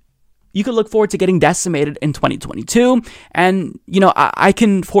mean, you could look forward to getting decimated in 2022. And, I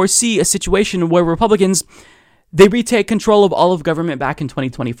can foresee a situation where Republicans, they retake control of all of government back in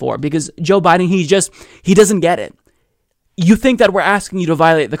 2024 because Joe Biden, he doesn't get it. You think that we're asking you to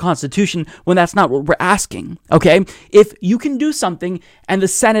violate the Constitution when that's not what we're asking, okay? If you can do something and the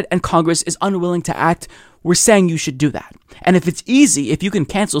Senate and Congress is unwilling to act, we're saying you should do that. And if it's easy, if you can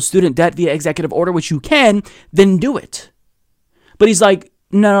cancel student debt via executive order, which you can, then do it. But he's like,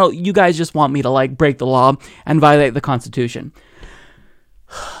 no, you guys just want me to break the law and violate the Constitution.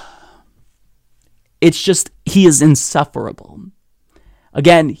 It's just, he is insufferable.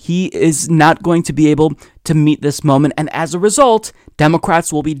 Again, he is not going to be able to meet this moment. And as a result,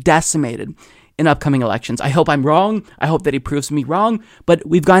 Democrats will be decimated in upcoming elections. I hope I'm wrong. I hope that he proves me wrong. But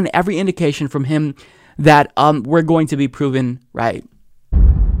we've gotten every indication from him that we're going to be proven right.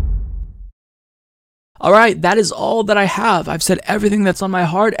 All right, that is all that I have. I've said everything that's on my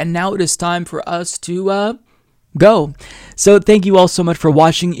heart. And now it is time for us to go. So thank you all so much for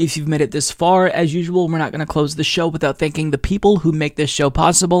watching. If you've made it this far, as usual, we're not going to close the show without thanking the people who make this show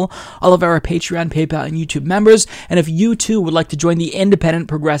possible, all of our Patreon, PayPal, and YouTube members. And if you too would like to join the independent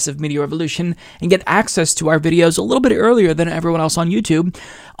progressive media revolution and get access to our videos a little bit earlier than everyone else on YouTube,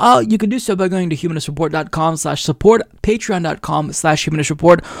 you can do so by going to humanistreport.com/support,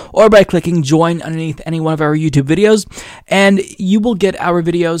 patreon.com/humanistreport, or by clicking join underneath any one of our YouTube videos. And you will get our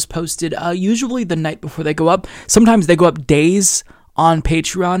videos posted usually the night before they go up. Sometimes they go up days on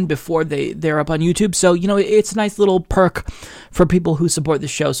Patreon before they're up on YouTube. So, it's a nice little perk for people who support the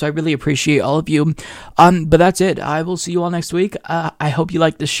show. So I really appreciate all of you. But that's it. I will see you all next week. I hope you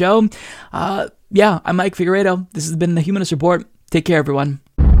like the show. I'm Mike Figueredo. This has been the Humanist Report. Take care, everyone.